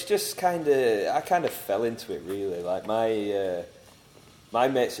 Well, it's just I kind of fell into it really. Like my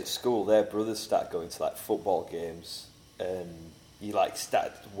mates at school, their brothers started going to like football games, and you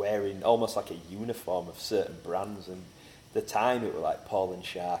started wearing almost like a uniform of certain brands. And at the time, it were like Paul and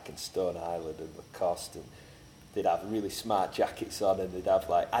Shark and Stone Island and Lacoste, and they'd have really smart jackets on, and they'd have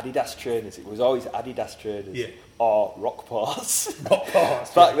like Adidas trainers. It was always Adidas trainers. Yeah. Or Rockports.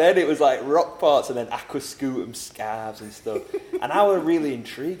 Rockports. Back then it was like Rockports and then Aquascutum scarves and stuff. And I was really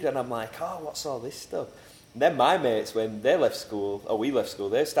intrigued, and I'm like, oh, what's all this stuff? And then my mates, when they left school, or we left school,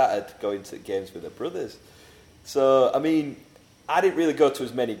 they started going to games with their brothers. So, I mean, I didn't really go to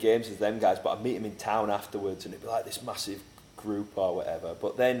as many games as them guys, but I'd meet them in town afterwards, and it'd be like this massive group or whatever.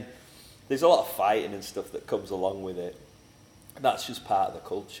 But then there's a lot of fighting and stuff that comes along with it. That's just part of the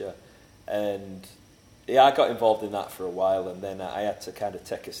culture. And yeah, I got involved in that for a while, and then I had to kind of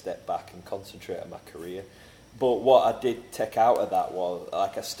take a step back and concentrate on my career. But what I did take out of that was,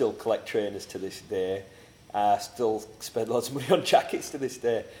 like, I still collect trainers to this day. I still spend lots of money on jackets to this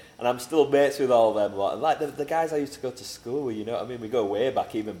day, and I'm still mates with all them lot. And like the guys I used to go to school with, you know what I mean? We go way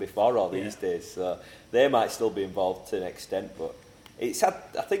back, even before all these days. So they might still be involved to an extent, but it's had.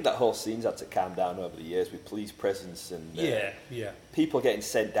 I think that whole scene's had to calm down over the years with police presence and people getting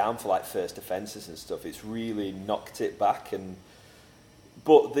sent down for like first offences and stuff. It's really knocked it back,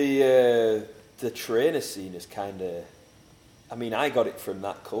 but the trainer scene is kind of. I mean, I got it from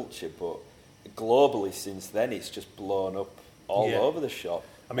that culture, but globally since then it's just blown up all over the shop.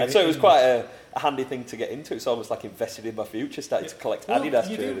 I mean, and so it was quite a handy thing to get into. It's almost like invested in my future, starting to collect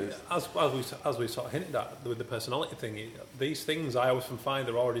Adidas trainers. As we sort of hinted at with the personality thing, these things I often find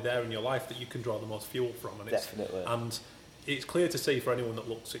are already there in your life that you can draw the most fuel from. And Definitely. And it's clear to see for anyone that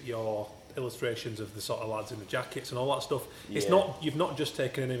looks at your illustrations of the sort of lads in the jackets and all that stuff. It's not, you've not just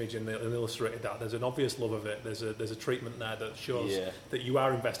taken an image and illustrated that. There's an obvious love of it. There's a treatment there that shows that you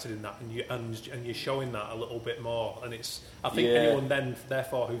are invested in that, and you're showing that a little bit more. And it's, I think anyone then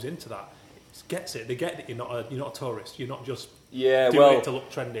therefore who's into that gets it. They get that you're not a tourist. You're not just doing it to look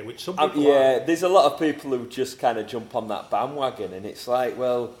trendy, which some people are. There's a lot of people who just kind of jump on that bandwagon, and it's like,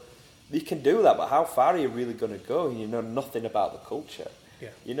 well, you can do that, but how far are you really going to go? You know nothing about the culture. Yeah.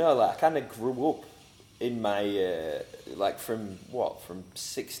 You know, like I kind of grew up in my, from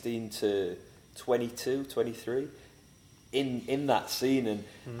 16 to 22, 23, in that scene. And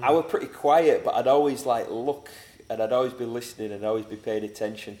I was pretty quiet, but I'd always look, and I'd always be listening, and I'd always be paying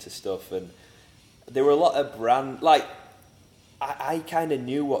attention to stuff. And there were a lot of I kind of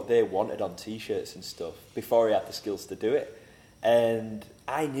knew what they wanted on T-shirts and stuff before I had the skills to do it. And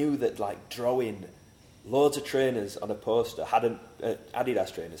I knew that drawing loads of trainers on a poster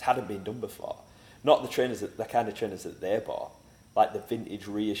Adidas trainers hadn't been done before. Not the kind of trainers that they bought, like the vintage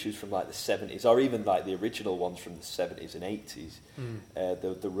reissues from the 70s, or even the original ones from the 70s and 80s,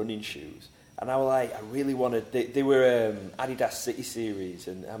 the running shoes. And I was like, I really wanted. They were Adidas City Series,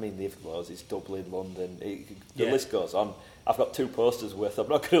 and I mean they've loads. It's Dublin, London. The list goes on. I've got 2 posters worth. I'm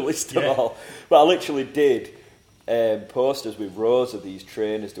not going to list them all, but I literally did. Posters with rows of these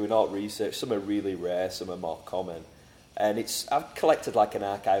trainers, doing all research. Some are really rare, some are more common, and I've collected an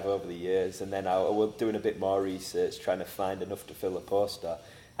archive over the years, and then I was doing a bit more research, trying to find enough to fill a poster,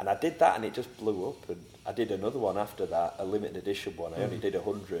 and I did that, and it just blew up. And I did another one after that, a limited edition one. I only did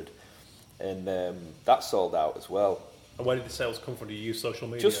 100, and that sold out as well. And where did the sales come from? Do you use social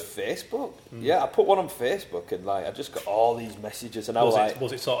media? Just Facebook. Yeah, I put one on Facebook, and I just got all these messages, and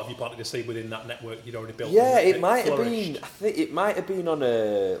was it sort of you planted to see within that network you'd already built? Yeah, it might have been. I think it might have been on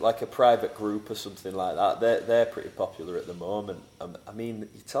a private group or something like that. They're pretty popular at the moment. I mean,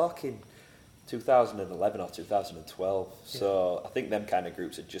 you're talking 2011 or 2012. So I think them kind of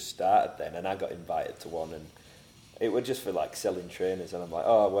groups had just started then, and I got invited to one, and it was just for selling trainers, and I'm like,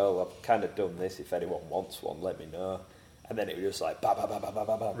 oh well, I've kind of done this. If anyone wants one, let me know. And then it was just ba ba ba ba ba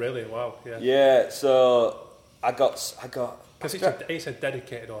ba ba. Really? Wow. Yeah. Yeah. So I got. Because it's a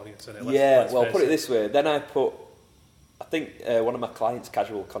dedicated audience, isn't it? Let's put it this way. Then I think one of my clients,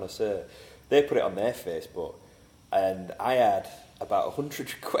 Casual Connoisseur, they put it on their Facebook, and I had about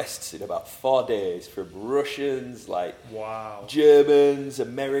 100 requests in about 4 days from Russians, Germans,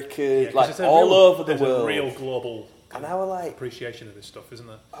 Americans, over the world. There's a real global and I was appreciation of this stuff, isn't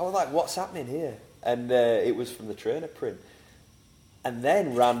there? I was like, what's happening here? And it was from the trainer print. And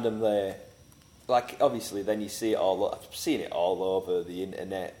then randomly, obviously, then you see it all. I've seen it all over the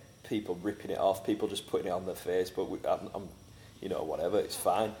internet. People ripping it off. People just putting it on their Facebook. Whatever. It's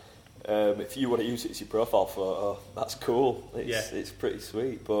fine. If you want to use it as your profile photo, that's cool. It's pretty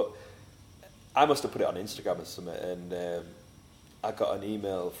sweet. But I must have put it on Instagram or something, and I got an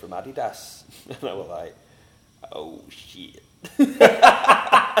email from Adidas, and I was like, oh shit. When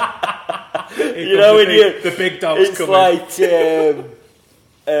the big dogs it's coming.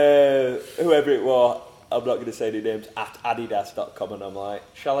 Whoever it was, I'm not going to say any names, at adidas.com, and I'm like,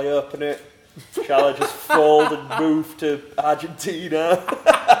 shall I open it? Shall I just fold and move to Argentina?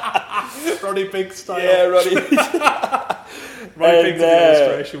 Ronnie Big style. Yeah, Ronnie. Ronnie Big to the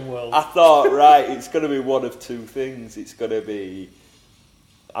illustration world. I thought, right, it's going to be one of two things. It's going to be,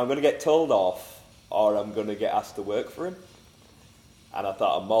 I'm going to get told off, or I'm going to get asked to work for him. And I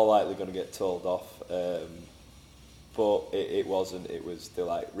thought I'm more likely going to get told off. But it wasn't. It was, they're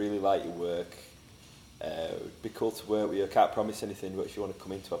like, really like your work. It'd be cool to work with you. I can't promise anything, but if you want to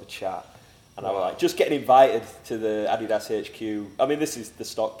come in to have a chat. And I was like, just getting invited to the Adidas HQ. I mean, this is the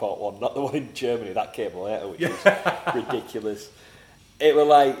Stockport one, not the one in Germany. That came later, which is ridiculous. It was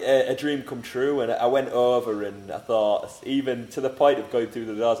like a dream come true, and I went over and I thought, even to the point of going through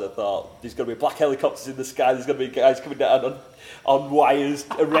the doors, I thought, there's going to be black helicopters in the sky, there's going to be guys coming down on wires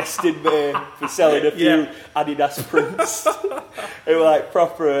arresting me for selling a few Adidas prints. It was like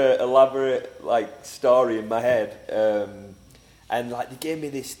proper elaborate like story in my head. And like they gave me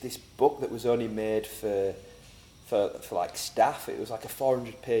this book that was only made for like staff. It was like a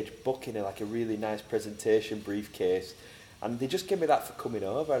 400-page book in like a really nice presentation briefcase, and they just gave me that for coming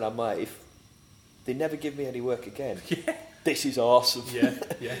over. And I'm like, if they never give me any work again, this is awesome. Yeah.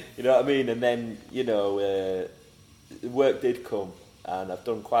 You know what I mean? And then work did come, and I've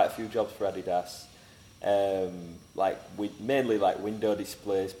done quite a few jobs for Adidas. Mainly like window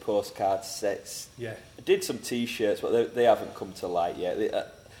displays, postcard sets. Yeah, I did some T-shirts, but they haven't come to light yet.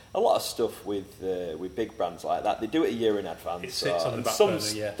 A lot of stuff with big brands like that, they do it a year in advance. It sits on the back burner,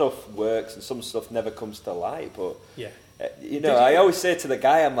 stuff works, and some stuff never comes to light. But I always say to the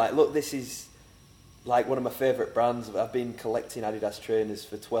guy, I'm like, look, this is like one of my favourite brands. I've been collecting Adidas trainers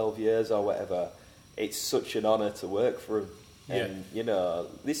for 12 years or whatever. It's such an honour to work for them. And,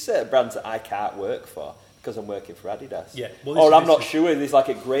 there's certain brands that I can't work for because I'm working for Adidas. Yeah. Well, or I'm not sure. There's like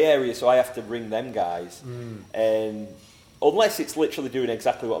a grey area, so I have to ring them guys. And unless it's literally doing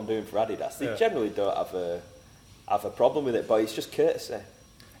exactly what I'm doing for Adidas, they generally don't have a problem with it, but it's just courtesy.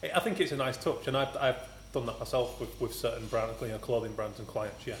 I think it's a nice touch, and I've done that myself with certain clothing brands and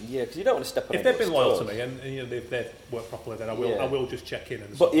clients. Yeah, because you don't want to step on. If they've been loyal to me and they've worked properly, then I will just check in.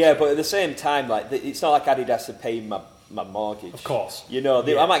 But at the same time, like it's not like Adidas are paying my mortgage. Of course.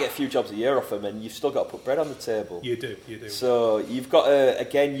 I might get a few jobs a year off them, and you've still got to put bread on the table. You do. So you've got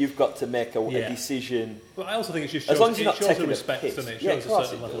to make a decision. But I also think it just shows, as long as you're not taking respect, and it shows a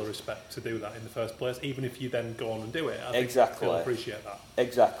certain level of respect to do that in the first place, even if you then go on and do it. I think they'll appreciate that.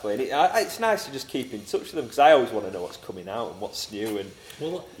 Exactly. And it's nice to just keep in touch with them, because I always want to know what's coming out and what's new. And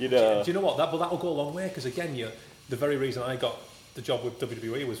do you know what? That will go a long way, because again, the very reason I got the job with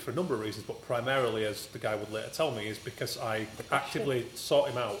WWE was for a number of reasons, but primarily, as the guy would later tell me, is because I actively sought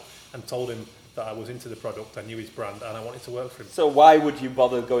him out and told him that I was into the product, I knew his brand, and I wanted to work for him. So why would you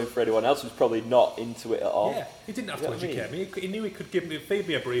bother going for anyone else who's probably not into it at all? Yeah, he didn't have to educate me. He knew he could feed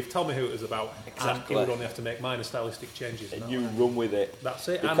me a brief, tell me who it was about, and he would only have to make minor stylistic changes. And you run with it. That's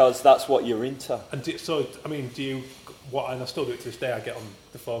it. Because that's what you're into. And and I still do it to this day, I get on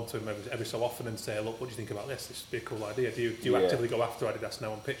the phone to him every so often and say, look, what do you think about this? This would be a cool idea. Do you actively go after Adidas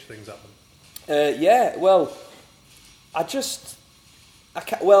now and pitch things at them? I've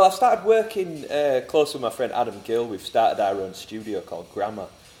started working close with my friend Adam Gill. We've started our own studio called Grammar,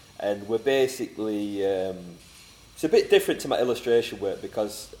 and we're basically it's a bit different to my illustration work,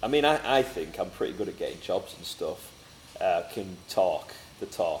 because I think I'm pretty good at getting jobs and stuff. Can talk the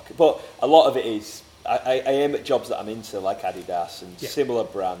talk, but a lot of it is I aim at jobs that I'm into, like Adidas and similar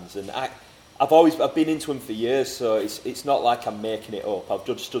brands, and I've been into them for years, so it's not like I'm making it up. I've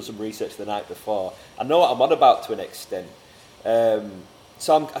just done some research the night before. I know what I'm on about to an extent.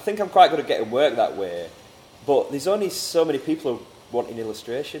 So I think I'm quite good at getting work that way, but there's only so many people who wanting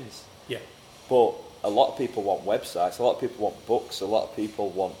illustrations. Yeah. But a lot of people want websites, a lot of people want books, a lot of people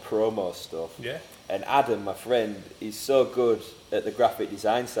want promo stuff. Yeah. And Adam, my friend, is so good at the graphic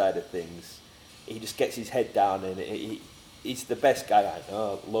design side of things. He just gets his head down, and he's the best guy I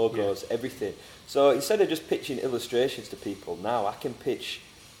know, logos, everything. So instead of just pitching illustrations to people, now I can pitch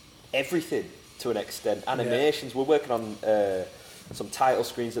everything to an extent. Animations, we're working on some title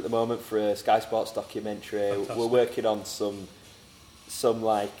screens at the moment for a Sky Sports documentary. Fantastic. We're working on some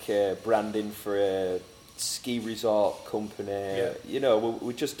branding for a ski resort company.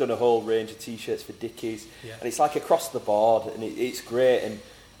 We've just done a whole range of T-shirts for Dickies, and it's like across the board, and it's great. And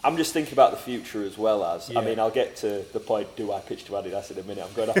I'm just thinking about the future as well as, I'll get to the point, do I pitch to Adidas in a minute?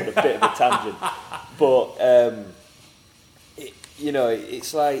 I'm going off on a bit of a tangent. But,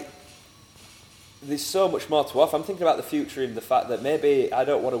 it's like, there's so much more to offer. I'm thinking about the future in the fact that maybe I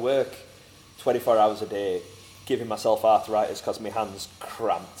don't want to work 24 hours a day, giving myself arthritis because my hand's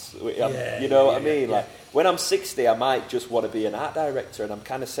cramped. What I mean? Like, when I'm 60, I might just want to be an art director, and I'm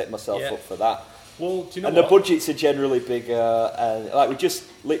kind of setting myself up for that. Well, do you know and what? the budgets are generally bigger. And like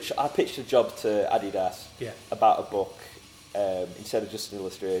I pitched a job to Adidas about a book instead of just an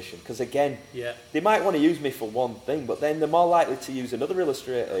illustration. Because again, they might want to use me for one thing, but then they're more likely to use another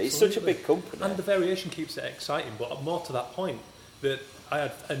illustrator. Absolutely. It's such a big company. And the variation keeps it exciting. But more to that point, that I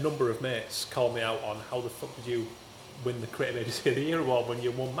had a number of mates call me out on how the fuck did you win the Creative Agency of the Year award when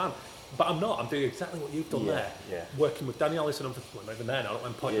you're one man. But I'm not. I'm doing exactly what you've done there. Yeah. Working with Danny Allison. I'm not even there now.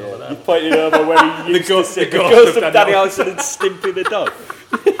 I'm pointing over there. You're pointing over where he used the ghost of Danny Allison and Stimpy the dog.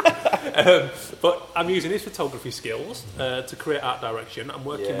 But I'm using his photography skills to create art direction. I'm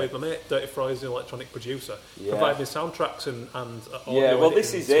working with my mate Dirty Fry's an electronic producer, providing soundtracks and audio well,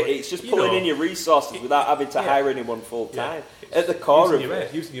 this is it. It's just pulling in your resources without having to hire anyone full time. At the core of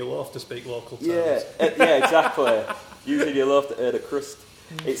it, using your loaf to speak local terms. Yeah, exactly. Using your loaf to earn a crust.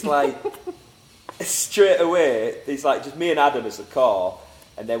 It's like straight away. It's like just me and Adam as the core.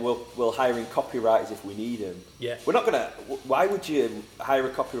 And then we'll hire in copywriters if we need them. Yeah. We're not gonna. Why would you hire a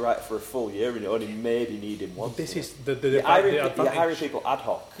copywriter for a full year and only maybe need him once? This is you're hiring people ad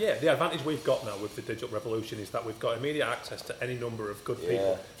hoc. Yeah, the advantage we've got now with the digital revolution is that we've got immediate access to any number of good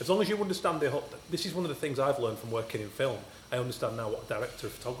people. As long as you understand this is one of the things I've learned from working in film. I understand now what a director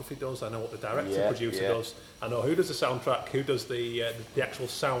of photography does. I know what the director producer does. I know who does the soundtrack, who does the actual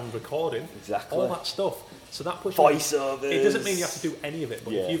sound recording. Exactly. All that stuff. So that pushes voiceovers. It doesn't mean you have to do any of it,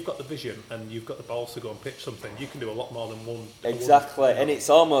 but if you've got the vision and you've got the balls to go and pitch something, you can do a lot more than one. Exactly, and it's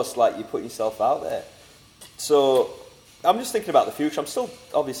almost like you put yourself out there. So I'm just thinking about the future. I'm still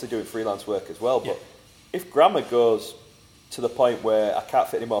obviously doing freelance work as well, but if Grammar goes to the point where I can't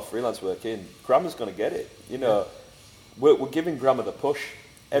fit any more freelance work in, Grammar's going to get it. You know, we're giving Grammar the push.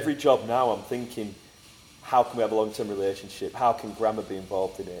 Every job now, I'm thinking, how can we have a long-term relationship? How can Grammar be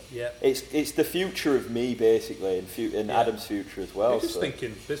involved in it? Yeah. It's the future of me, basically, and Adam's future as well. You're just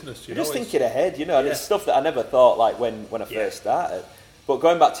thinking business, You're just thinking ahead, you know, and it's stuff that I never thought, like, when I first started. But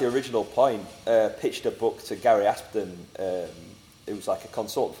going back to your original point, pitched a book to Gary Aspden. It was like a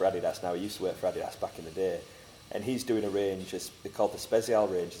consultant for Adidas now. He used to work for Adidas back in the day. And he's doing a range, it's called the Special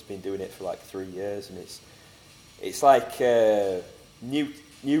range. He's been doing it for like 3 years, and it's like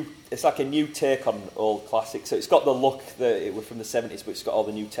it's like a new take on old classics. So it's got the look that it was from the 70s, but it's got all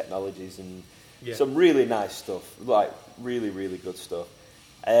the new technologies and some really nice stuff, like really, really good stuff.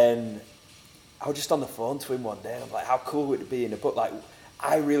 And I was just on the phone to him one day, and I'm like, how cool would it be in a book? Like,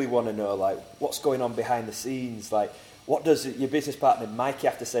 I really want to know, like, what's going on behind the scenes? Like, what does your business partner Mikey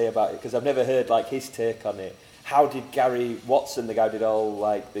have to say about it? Because I've never heard, like, his take on it. How did Gary Watson, the guy who did all,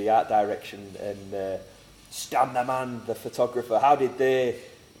 like, the art direction, and Stan the Man, the photographer, how did they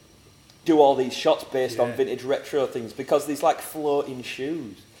do all these shots based on vintage retro things? Because there's, like, floating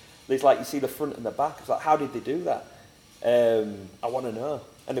shoes. There's, like, you see the front and the back. It's like, how did they do that? I want to know.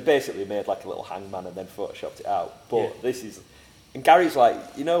 And they basically made, like, a little hangman and then photoshopped it out. But this is... And Gary's like,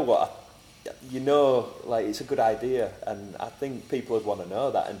 you know what? Like, it's a good idea. And I think people would want to know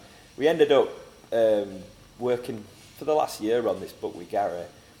that. And we ended up working for the last year on this book with Gary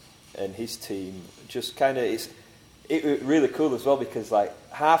and his team. Just kind of... It's really cool as well, because, like,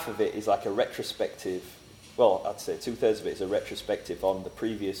 half of it is, like, a retrospective. Well, I'd say 2/3 of it is a retrospective on the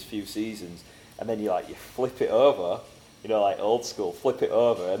previous few seasons. And then you flip it over, you know, like old school, flip it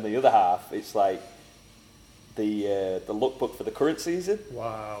over. And the other half, it's like... the lookbook for the current season.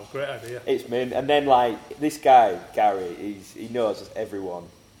 Wow, great idea. It's mean, and then like this guy Gary, he knows everyone,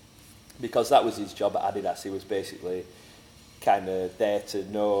 because that was his job at Adidas. He was basically kind of there to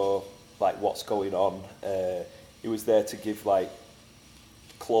know like what's going on. He was there to give like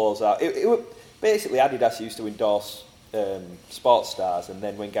clothes out. Basically Adidas used to endorse sports stars, and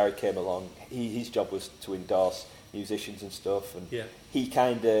then when Gary came along, his job was to endorse musicians and stuff. And he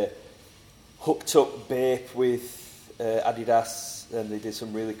kind of hooked up Bape with Adidas, and they did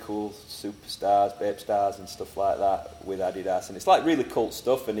some really cool superstars, Bape stars and stuff like that with Adidas, and it's like really cool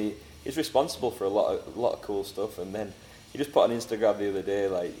stuff. And he's responsible for a lot of cool stuff. And then he just put on Instagram the other day,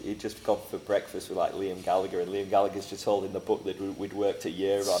 like he'd just gone for breakfast with like Liam Gallagher, and Liam Gallagher's just holding the book that we'd worked a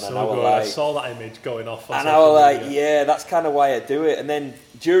year on. So and I was good. like, I saw that image going off. And I was like, yeah, that's kind of why I do it. And then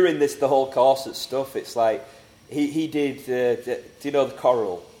during the whole corset stuff, it's like he did. Do you know the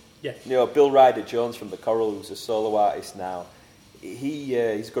Coral? Yeah. You know, Bill Ryder Jones from the Coral, who's a solo artist now.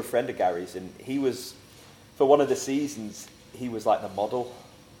 He's a good friend of Gary's, and he was, for one of the seasons, he was like the model.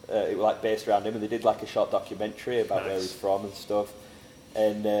 It was like based around him, and they did like a short documentary about where he's from and stuff.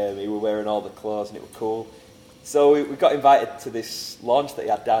 And he was wearing all the clothes, and it was cool. So we got invited to this launch that he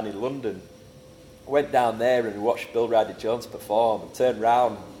had down in London. Went down there and watched Bill Ryder Jones perform, and turned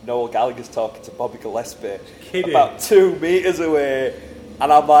round, Noel Gallagher's talking to Bobby Gillespie about 2 meters away.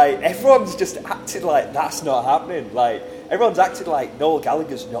 And I'm like, everyone's just acted like that's not happening. Like, everyone's acted like Noel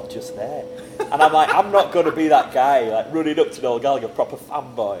Gallagher's not just there. And I'm like, I'm not going to be that guy, like, running up to Noel Gallagher, proper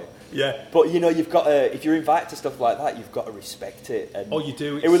fanboy. Yeah. But, you know, you've got to, if you're invited to stuff like that, you've got to respect it. And you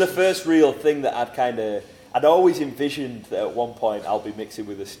do. It was the first real thing that I'd always envisioned that at one point I'll be mixing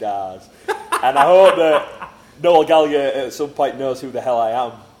with the stars. And I hope that Noel Gallagher at some point knows who the hell I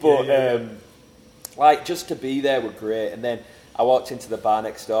am. But, like, just to be there were great. And then I walked into the bar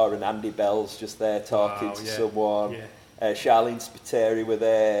next door and Andy Bell's just there talking to someone. Yeah. Charlene Spiteri were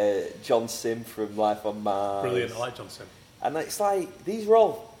there. John Sim from Life on Mars. Brilliant, I like John Sim. And it's like, these were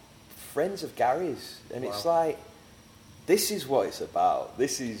all friends of Gary's. And it's like, this is what it's about.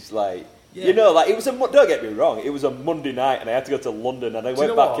 This is like, you know, like, it was don't get me wrong, it was a Monday night and I had to go to London and I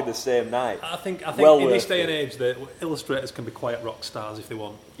went back in the same night. I think in this day and age that illustrators can be quiet rock stars if they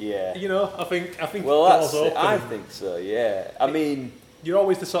want. Yeah. You know, I think well, that's it. I think so, yeah. I mean, you're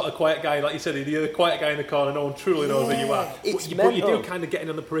always the sort of quiet guy, like you said, you're the quiet guy in the corner, no one truly knows who you are. But you do kind of get in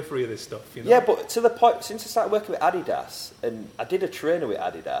on the periphery of this stuff, you know? Yeah, but to the point, since I started working with Adidas, and I did a trainer with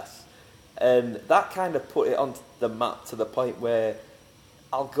Adidas, and that kind of put it on the map to the point where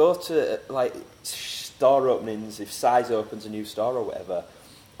I'll go to, like, store openings, if Size opens a new store or whatever,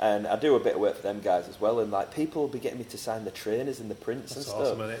 and I do a bit of work for them guys as well, and, like, people will be getting me to sign the trainers and the prints and stuff. That's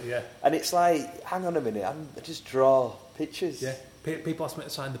awesome, isn't it? Yeah. And it's like, hang on a minute, I just draw pictures. Yeah. People ask me to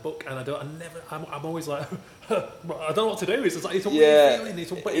sign the book, and I'm always like, I don't know what to do. It's like, it's a weird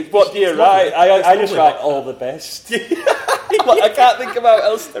feeling. What do you write? I just write all the best. I can't think of how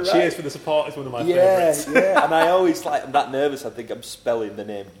else to write. Cheers for the support is one of my favourites. Yeah, and I always, like, I'm that nervous, I think I'm spelling the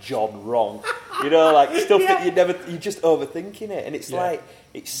name John wrong. You know, like, stuff that you're just overthinking it. And it's like,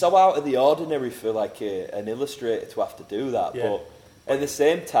 it's so out of the ordinary for, like, an illustrator to have to do that. Yeah. But at the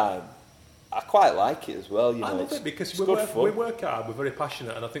same time, I quite like it as well, you know. I love it because we work hard, we're very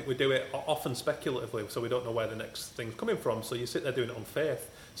passionate, and I think we do it often speculatively, so we don't know where the next thing's coming from, so you sit there doing it on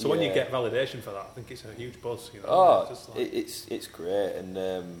faith. So when you get validation for that, I think it's a huge buzz, you know. Oh, it's great, and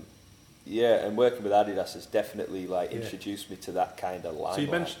and working with Adidas has definitely, like, introduced me to that kind of line. So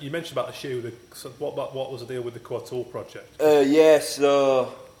you mentioned about the shoe, what was the deal with the Quartool project?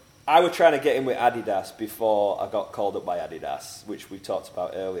 So I was trying to get in with Adidas before I got called up by Adidas, which we talked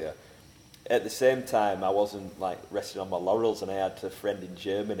about earlier. At the same time, I wasn't, like, resting on my laurels, and I had a friend in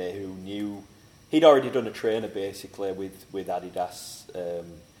Germany who knew he'd already done a trainer basically with Adidas, a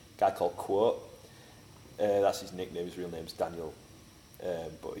guy called Quote. That's his nickname. His real name's Daniel,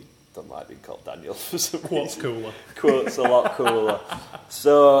 but he doesn't like being called Daniel for some reason. Quote's cooler. Quote's a lot cooler.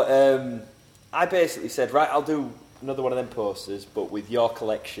 So I basically said, right, I'll do another one of them posters, but with your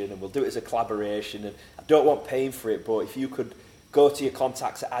collection, and we'll do it as a collaboration. And I don't want paying for it, but if you could go to your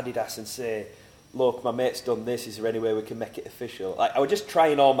contacts at Adidas and say, look, my mate's done this, is there any way we can make it official? Like, I was just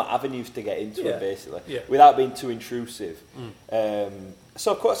trying all my avenues to get into it, basically, without being too intrusive.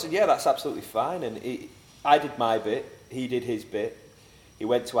 So Quote said, yeah, that's absolutely fine. And I did my bit, he did his bit. He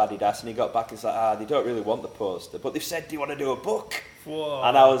went to Adidas and he got back and said, they don't really want the poster, but they've said, do you want to do a book? Whoa.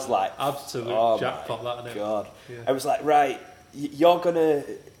 And I was like, absolute jackpot, that, isn't it? God. Yeah. I was like, right, you're going to...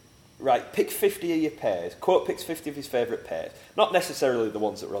 Right, pick 50 of your pairs. Quote picks 50 of his favourite pairs. Not necessarily the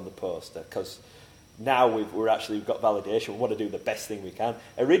ones that were on the poster, because now we've got validation. We want to do the best thing we can.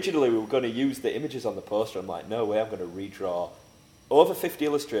 Originally, we were going to use the images on the poster. I'm like, no way, I'm going to redraw over 50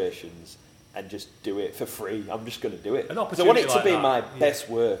 illustrations and just do it for free. I'm just going to do it. Because I want it to be my best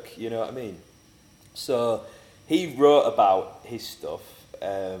work, you know what I mean? So he wrote about his stuff.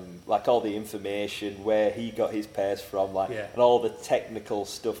 Like all the information, where he got his pairs from, like, and all the technical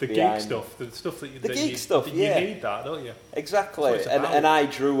stuff behind. Geek stuff, the stuff that you need that, don't you? Exactly. And I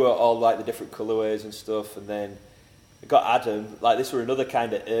drew all, like, the different colourways and stuff, and then I got Adam, like, this were another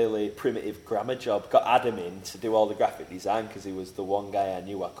kind of early primitive grammar job, got Adam in to do all the graphic design because he was the one guy I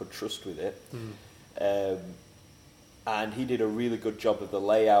knew I could trust with it. And he did a really good job of the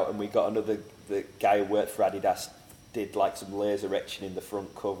layout, and we got the guy who worked for Adidas did, like, some laser etching in the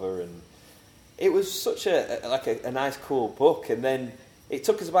front cover, and it was such a nice, cool book. And then it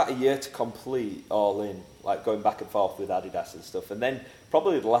took us about a year to complete all in, like, going back and forth with Adidas and stuff. And then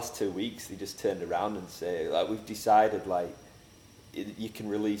probably the last 2 weeks, they just turned around and say, like, we've decided, like, you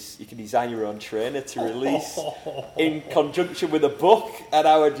can design your own trainer to release in conjunction with a book. And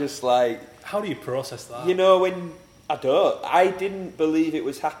I was just like, how do you process that? You know, I didn't believe it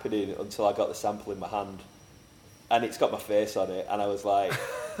was happening until I got the sample in my hand. And it's got my face on it, and I was like,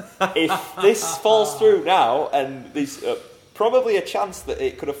 if this falls through now, and there's probably a chance that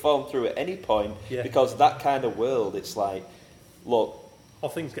it could have fallen through at any point, because that kind of world, it's like, look,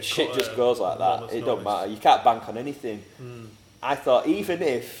 things get shit just goes like that. It don't matter. You can't bank on anything. I thought, even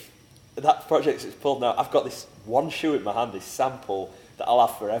if that project is pulled now, I've got this one shoe in my hand, this sample that I'll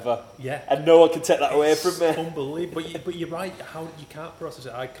have forever. Yeah. And no one can take that away from me. Unbelievable. But you're right. How you can't process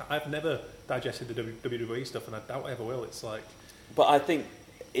it. I've never digested the WWE stuff, and I doubt I ever will. It's like. But I think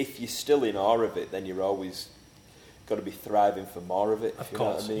if you're still in awe of it, then you're always got to be thriving for more of it. Of course, know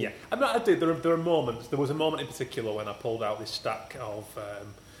what I mean? Yeah. I do. There are moments. There was a moment in particular when I pulled out this stack of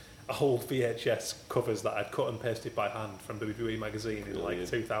old VHS covers that I'd cut and pasted by hand from WWE magazine in like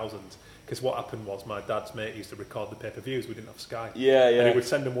 2000. Because what happened was my dad's mate used to record the pay-per-views. We didn't have Sky. Yeah. And he would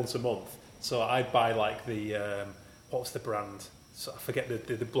send them once a month. So I'd buy like the what was the brand? So I forget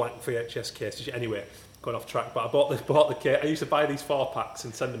the blank VHS cases. Anyway, going off track, but I bought the case. I used to buy these 4-packs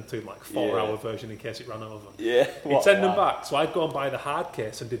and send them to him like 4-hour version in case it ran over. Yeah, he'd send them back, so I'd go and buy the hard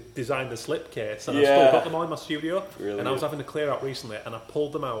case and design the slip case, and I've still got them all in my studio. Brilliant. And I was having to clear out recently, and I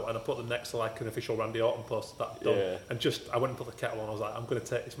pulled them out and I put them next to like an official Randy Orton poster that I'd done, and I went and put the kettle on. I was like, I'm going to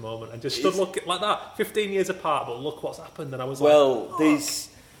take this moment, and just stood looking like that, 15 years apart, but look what's happened. And I was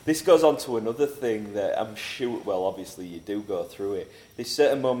This goes on to another thing that I'm sure, well, obviously you do go through it. There's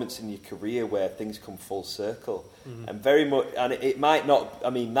certain moments in your career where things come full circle. And very much, and it might not, I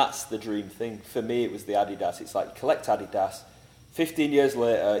mean, that's the dream thing. For me, it was the Adidas. It's like, collect Adidas. 15 years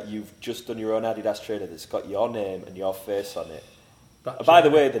later, you've just done your own Adidas trainer that's got your name and your face on it. By the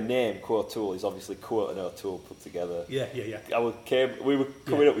way, the name Quote Tool is obviously Quote and O'Toole put together. Yeah. We were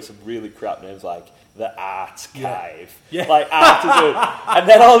coming up with some really crap names like the Archive, yeah. like Artisan, and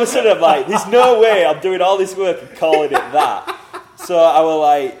then all of a sudden I'm like, there's no way I'm doing all this work and calling it that. So I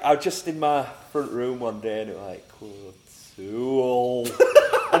was just in my front room one day and it was like Quote Tool,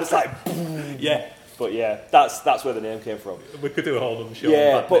 and it's like, boom. Yeah. But yeah, that's where the name came from. We could do a whole other show.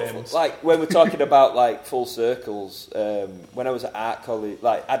 Yeah, on but names. like when we're talking about like full circles, when I was at art college,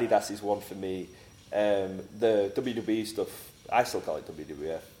 like Adidas is one for me. The WWE stuff, I still call it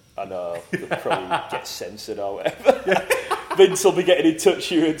WWF. I know they'll probably get censored or whatever. Vince will be getting in touch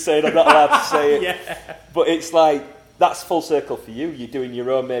with you and saying I'm not allowed to say it. Yeah. But it's like that's full circle for you. You're doing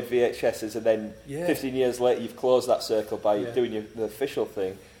your own made VHSs, and then 15 years later you've closed that circle by doing the official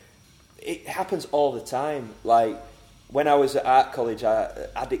thing. It happens all the time. Like when I was at art college,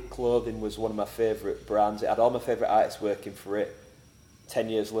 Addict Clothing was one of my favourite brands. It had all my favourite artists working for it. 10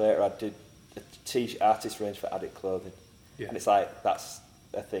 years later, I did a artist range for Addict Clothing, and it's like that's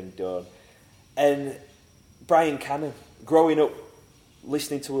a thing done. And Brian Cannon, growing up,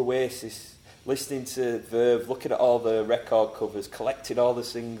 listening to Oasis, listening to Verve, looking at all the record covers, collecting all the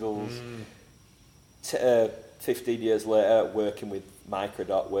singles. 15 years later, working with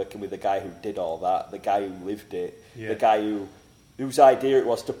Microdot, working with the guy who did all that, the guy who lived it, the guy whose idea it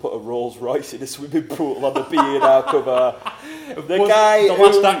was to put a Rolls Royce in a swimming pool on the B&R cover. The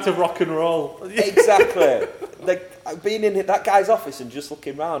last act of rock and roll. Exactly. Being in that guy's office and just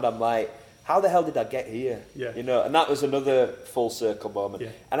looking around, I'm like, how the hell did I get here? Yeah. You know, and that was another full circle moment. Yeah.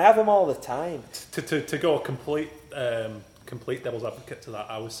 And I have them all the time. To go complete devil's advocate to that,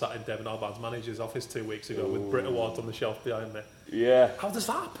 I was sat in Devon Albarn's manager's office 2 weeks ago with Brit Awards on the shelf behind me. Yeah. How does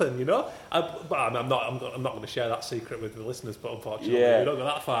that happen, you know? I'm not going to share that secret with the listeners, but unfortunately, we don't go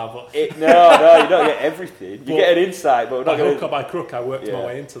that far. But no, you don't get everything. You get an insight, but we're not going to... By hook or by crook, I worked my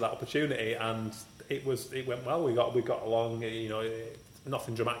way into that opportunity, and it went well. We got along, you know,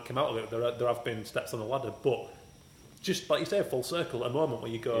 nothing dramatic came out of it. There have been steps on the ladder, but just like you say, full circle, a moment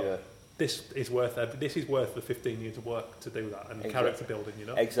where you go... This is worth the 15 years of work to do that, and character building, you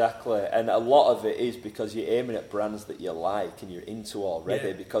know. Exactly, and a lot of it is because you're aiming at brands that you like and you're into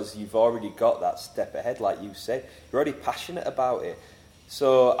already, because you've already got that step ahead, like you said. You're already passionate about it.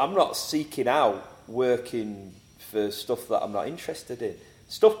 So I'm not seeking out working for stuff that I'm not interested in.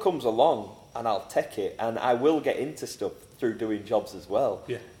 Stuff comes along and I'll take it, and I will get into stuff through doing jobs as well.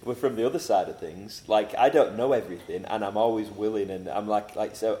 Yeah. But from the other side of things, like I don't know everything, and I'm always willing, and I'm like you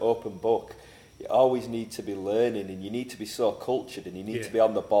say, open book. You always need to be learning, and you need to be so cultured, and you need to be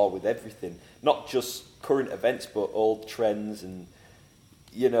on the ball with everything, not just current events, but old trends, and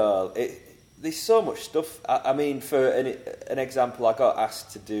you know, there's so much stuff. I mean, for an example, I got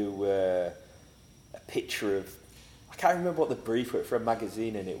asked to do a picture of, I can't remember what the brief was for a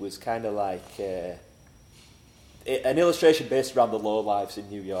magazine, and it was kind of like an illustration based around the lowlifes in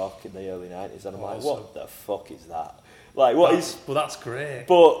New York in the early 90s, and I'm like, what the fuck is that? Like, what is... Well, that's great.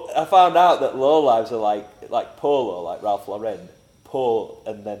 But I found out that lowlifes are like polo, like Ralph Lauren, po,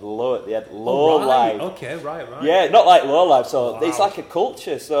 and then low at the end, low life. Okay, right. Yeah, not like low life, so it's like a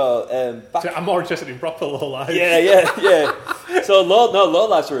culture, so... I'm more interested in proper low life. Yeah. So low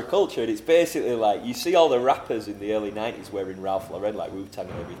lives are a culture, and it's basically like, you see all the rappers in the early 90s wearing Ralph Lauren, like Wu-Tang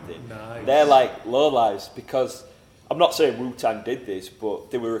and everything. Nice. They're like low lives, because I'm not saying Wu-Tang did this, but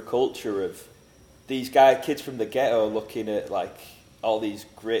there were a culture of these kids from the ghetto looking at like all these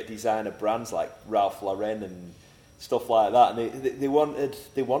great designer brands like Ralph Lauren and stuff like that, and they wanted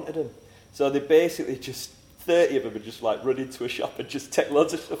them. So they basically just 30 of them would just like run into a shop and just take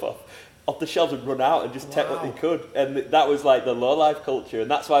loads of stuff off the shelves and run out and just take what they could. And that was like the low life culture, and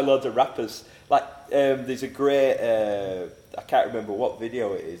that's why loads of rappers like there's a great I can't remember what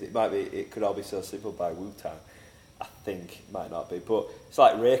video it is. It could all be so simple by Wu-Tang. I think it might not be, but it's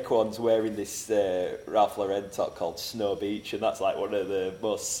like Raekwon's wearing this Ralph Lauren top called Snow Beach, and that's like one of the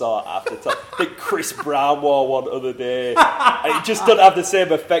most sought after top. I think Chris Brown wore one other day, and it just doesn't have the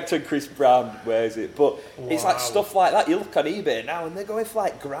same effect when Chris Brown wears it. But it's like stuff like that. You look on eBay now, and they're going for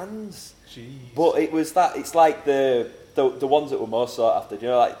like grands. Jeez. But it was that. It's like the ones that were most sought after. You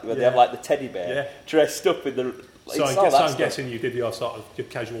know, like when they have like the teddy bear dressed up in the. So I'm guessing you did your sort of your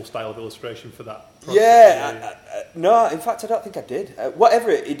casual style of illustration for that project. Yeah, no, in fact I don't think I did.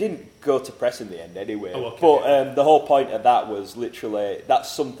 Whatever, it didn't go to press in the end anyway. Oh, okay, but the whole point of that was literally,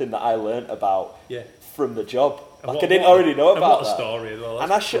 that's something that I learnt about from the job. Like I didn't already know about that. Story as well.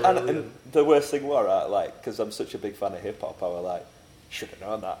 And the worst thing was, like, because I'm such a big fan of hip hop, I was like, should have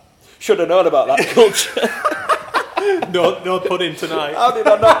known that. Should have known about that culture. No pudding tonight. How did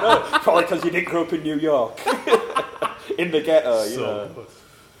I not know? Probably because you didn't grow up in New York. In the ghetto, you know. Good.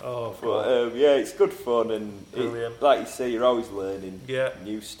 Oh, but, yeah, it's good fun, and like you say, you're always learning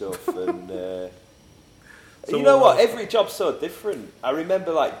new stuff. And so you know what? Every job's so different. I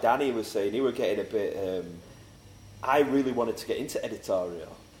remember, like Danny was saying, he was getting a bit. I really wanted to get into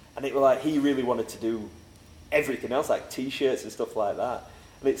editorial, and it was like he really wanted to do everything else, like T-shirts and stuff like that.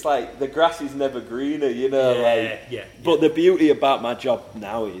 And it's like, the grass is never greener, you know. But the beauty about my job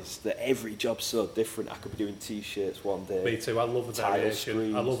now is that every job's so different. I could be doing T-shirts one day. Me too, I love the variation.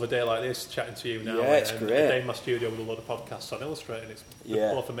 Screens. I love a day like this, chatting to you now. Yeah, it's great. A day in my studio with a lot of podcasts on illustrating. It's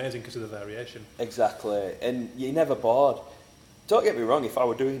both amazing because of the variation. Exactly. And you're never bored. Don't get me wrong, if I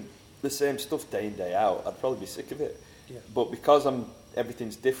were doing the same stuff day in, day out, I'd probably be sick of it. Yeah. But because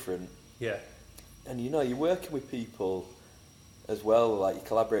everything's different. Yeah. And, you know, you're working with people as well, like you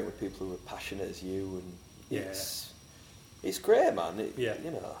collaborate with people who are passionate as you, and it's great, man. You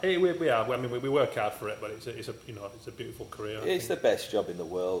know, we are. I mean, we work hard for it, but it's a beautiful career. It's the best job in the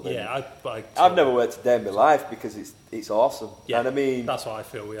world. Yeah, I've never worked a day in my life because it's awesome. Yeah, and I mean, that's what I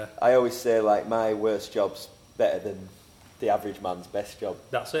feel. Yeah, I always say like my worst job's better than the average man's best job.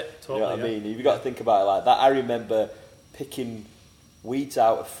 That's it. Totally. You know what I mean? You've got to think about it like that. I remember picking weeds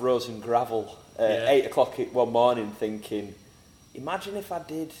out of frozen gravel at 8 o'clock one morning, thinking, imagine if I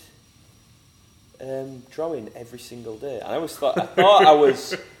did drawing every single day. And I thought I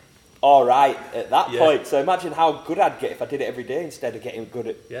was all right at that point. So imagine how good I'd get if I did it every day instead of getting good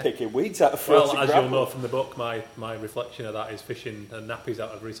at picking weeds out of frozen gravel. Well, as you'll know from the book, my reflection of that is fishing nappies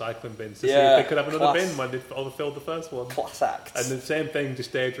out of recycling bins to see if they could have another bin when they've overfilled the first one. Class act. And the same thing,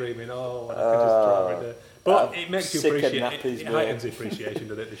 just daydreaming, I could just draw every day. But it makes you appreciate it. It heightens the appreciation,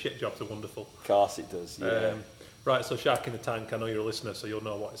 doesn't it? The shit jobs are wonderful. Of course it does, yeah. Right, so Shark in the Tank, I know you're a listener, so you'll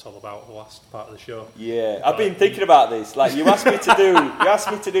know what it's all about, the last part of the show. Yeah, I've been thinking about this. Like, you asked me to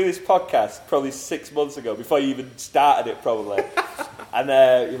do this podcast probably 6 months ago, before you even started it, probably.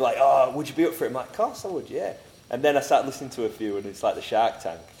 And you're like, oh, would you be up for it? I'm like, of course I would, yeah. And then I started listening to a few, and it's like the Shark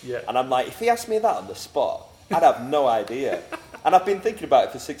Tank. Yeah. And I'm like, if he asked me that on the spot, I'd have no idea. And I've been thinking about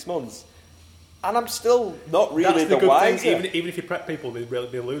it for 6 months. And I'm still not really the wiser. Even if you prep people, they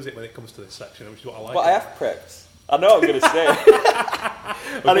lose it when it comes to this section, which is what I like. But I have prepped. I know what I'm going to say.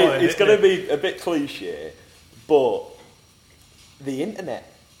 And it's going to be a bit cliche, but the internet.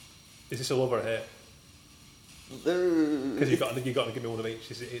 Is this a love or a hate? Because you've got to give me one of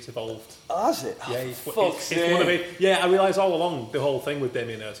each. It's evolved. Oh, has it? Yeah, it's one of each. Yeah, I realise all along the whole thing with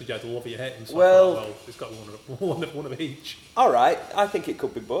Damien Hirst is you had to love or you hate him. So well, it's got one of each. All right, I think it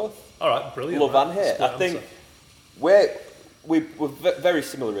could be both. All right, brilliant. Love and hate. I think we're very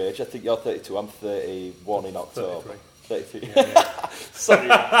similar age. I think you're 32. I'm 31 in October. 33. Yeah. Sorry,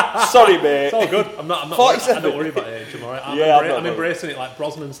 mate. It's all good. I'm not. I don't worry about age. I'm alright. I'm embracing it like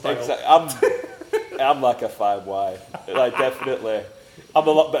Brosnan style. Exactly. I'm like a fine wine. Like, definitely. I'm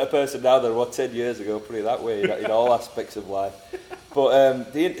a lot better person now than I was 10 years ago, put it that way, in all aspects of life. But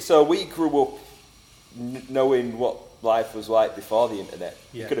so we grew up knowing what life was like before the internet.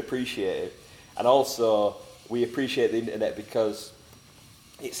 You could appreciate it. And also, we appreciate the internet because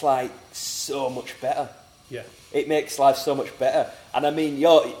it's like so much better. Yeah. It makes life so much better. And I mean,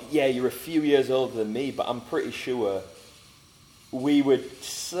 you're a few years older than me, but I'm pretty sure we were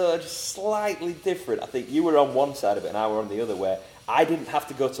so just slightly different. I think you were on one side of it and I were on the other, where I didn't have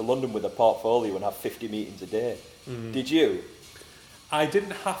to go to London with a portfolio and have 50 meetings a day. Did you? I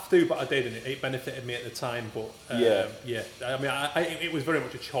didn't have to, but I did, and it benefited me at the time. But yeah. I mean, it was very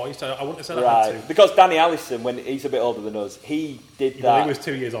much a choice. I wouldn't have said I had to. Because Danny Allison, when he's a bit older than us, he did that. He was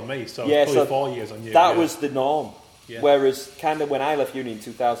 2 years on me, so it was probably 4 years on you. That was the norm. Yeah. Whereas, kind of when I left uni in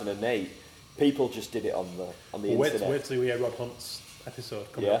 2008, people just did it on the internet. Wait till you hear Rod Hunt's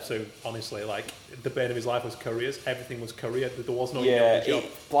episode coming up soon. Honestly, like, the bane of his life was couriers. Everything was courier. There was no job.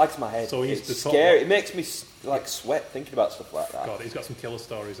 It blags my head. So it's scary. It makes me like sweat thinking about stuff like that. God, he's got some killer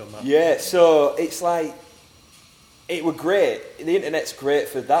stories on that. Yeah, so it's like, it were great. The internet's great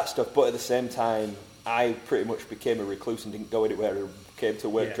for that stuff, but at the same time, I pretty much became a recluse and didn't go anywhere and came to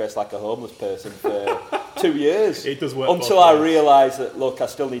work dressed like a homeless person for 2 years. It does work. Until I realised that, look, I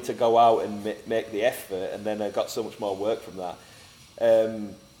still need to go out and make the effort, and then I got so much more work from that.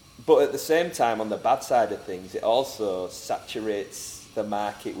 But at the same time, on the bad side of things, it also saturates the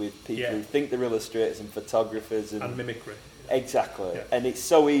market with people who think they're illustrators and photographers and mimicry. Exactly, and it's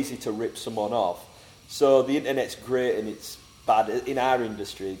so easy to rip someone off. So the internet's great and it's bad in our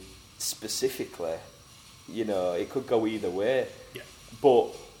industry specifically. You know, it could go either way. Yeah.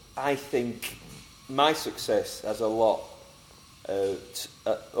 But I think my success has a lot.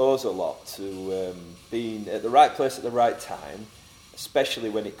 Owes a lot to being at the right place at the right time, especially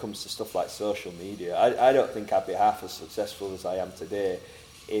when it comes to stuff like social media. I don't think I'd be half as successful as I am today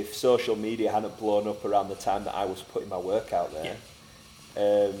if social media hadn't blown up around the time that I was putting my work out there.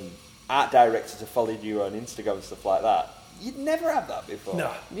 Yeah. Art directors are following you on Instagram and stuff like that. You'd never have that before.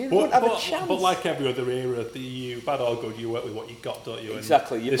 No, you wouldn't have a chance. But like every other era, you bad or good, you work with what you got, don't you?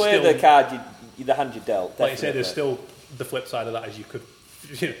 Exactly. You play the card, the hand you dealt. Definitely. Like you say, there's still the flip side of that is you could,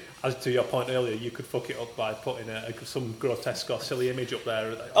 as to your point earlier, you could fuck it up by putting some grotesque or silly image up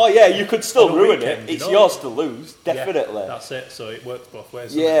there. Oh yeah, you could still ruin it. It's yours to lose, definitely. Yeah, that's it. So it works both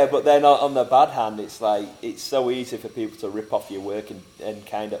ways. Yeah, but then on the bad hand, it's like it's so easy for people to rip off your work and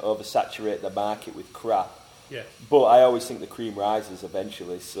kind of oversaturate the market with crap. Yeah. But I always think the cream rises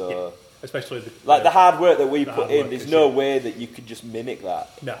eventually. So especially the hard work that we put in. There's no way that you could just mimic that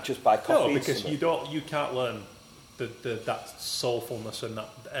just by copying. No, because something. you can't learn that soulfulness and that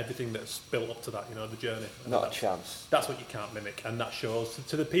everything that's built up to that. You know, the journey. Not a chance. That's what you can't mimic, and that shows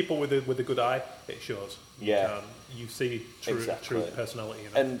to the people with a good eye. It shows. You see true personality. You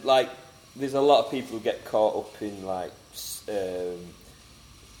know? And like, there's a lot of people who get caught up in like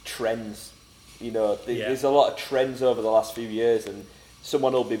trends. You know, there's a lot of trends over the last few years, and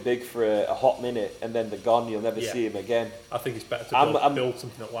someone will be big for a hot minute, and then they're gone. You'll never see them again. I think it's better to build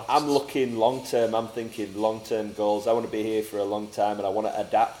something that lasts. I'm looking long term. I'm thinking long term goals. I want to be here for a long time, and I want to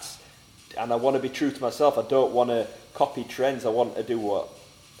adapt, and I want to be true to myself. I don't want to copy trends. I want to do what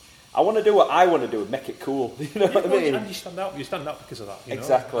I want to do and make it cool. You know what I mean? And you stand out. You stand out because of that.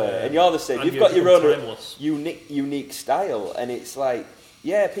 Exactly. And you're the same. You've got your own unique style, and it's like.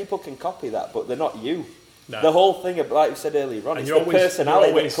 Yeah, people can copy that, but they're not you. No. The whole thing, like you said earlier on, it's the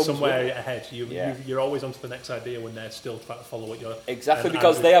personality that comes somewhere with ahead. You're always onto the next idea when they're still trying to follow what you're... Exactly,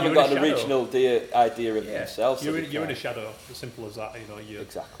 because they haven't got an original idea of themselves. You're in a shadow, as simple as that. You know, you're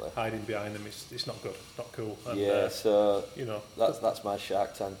hiding behind them. It's not good. It's not cool. And, so that's my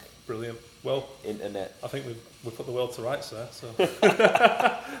Shark Tank. Brilliant. Well, internet. I think we've put the world to rights there. So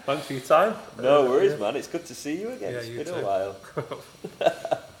thanks for your time. No worries, man. It's good to see you again. It's been a while.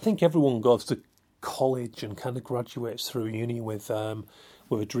 I think everyone goes to college and kind of graduates through uni with a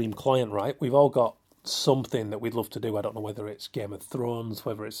dream client, right? We've all got something that we'd love to do. I don't know whether it's Game of Thrones,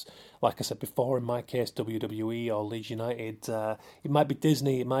 whether it's, like I said before, in my case, WWE or Leeds United. It might be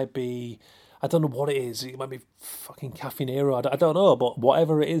Disney. It might be... I don't know what it is. It might be fucking Cafe Nero. I don't know, but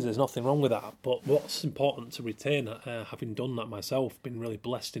whatever it is, there's nothing wrong with that. But what's important to retain, having done that myself, been really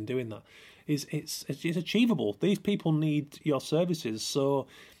blessed in doing that, is it's achievable. These people need your services, so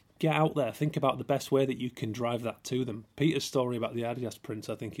get out there. Think about the best way that you can drive that to them. Peter's story about the Adidas prints,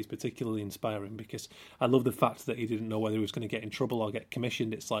 I think, is particularly inspiring because I love the fact that he didn't know whether he was going to get in trouble or get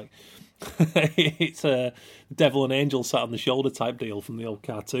commissioned. It's like it's a devil and angel sat on the shoulder type deal from the old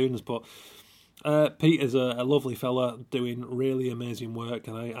cartoons, but. Peter's a lovely fella doing really amazing work,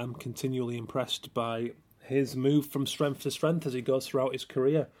 and I'm continually impressed by his move from strength to strength as he goes throughout his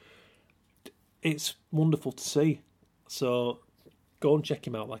career. It's wonderful to see. So go and check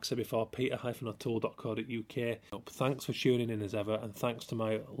him out, like I said before, peter-o'toole.co.uk. Thanks for tuning in as ever, and thanks to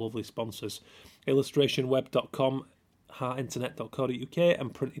my lovely sponsors, illustrationweb.com, heartinternet.co.uk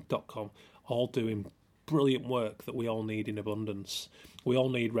and printed.com, all doing brilliant work that we all need in abundance. We all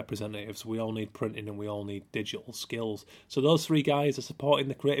need representatives, we all need printing, and we all need digital skills. So those three guys are supporting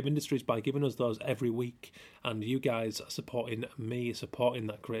the creative industries by giving us those every week, and you guys are supporting me, supporting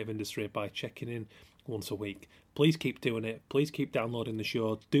that creative industry by checking in once a week. Please keep doing it. Please keep downloading the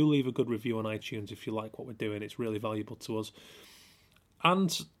show. Do leave a good review on iTunes if you like what we're doing. It's really valuable to us.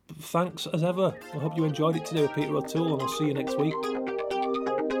 And thanks as ever. I hope you enjoyed it today with Peter O'Toole, and I'll see you next week.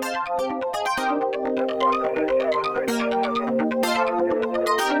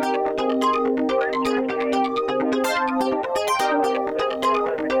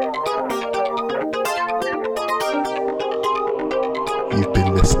 You've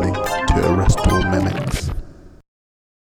been listening to Arrestable Mimics.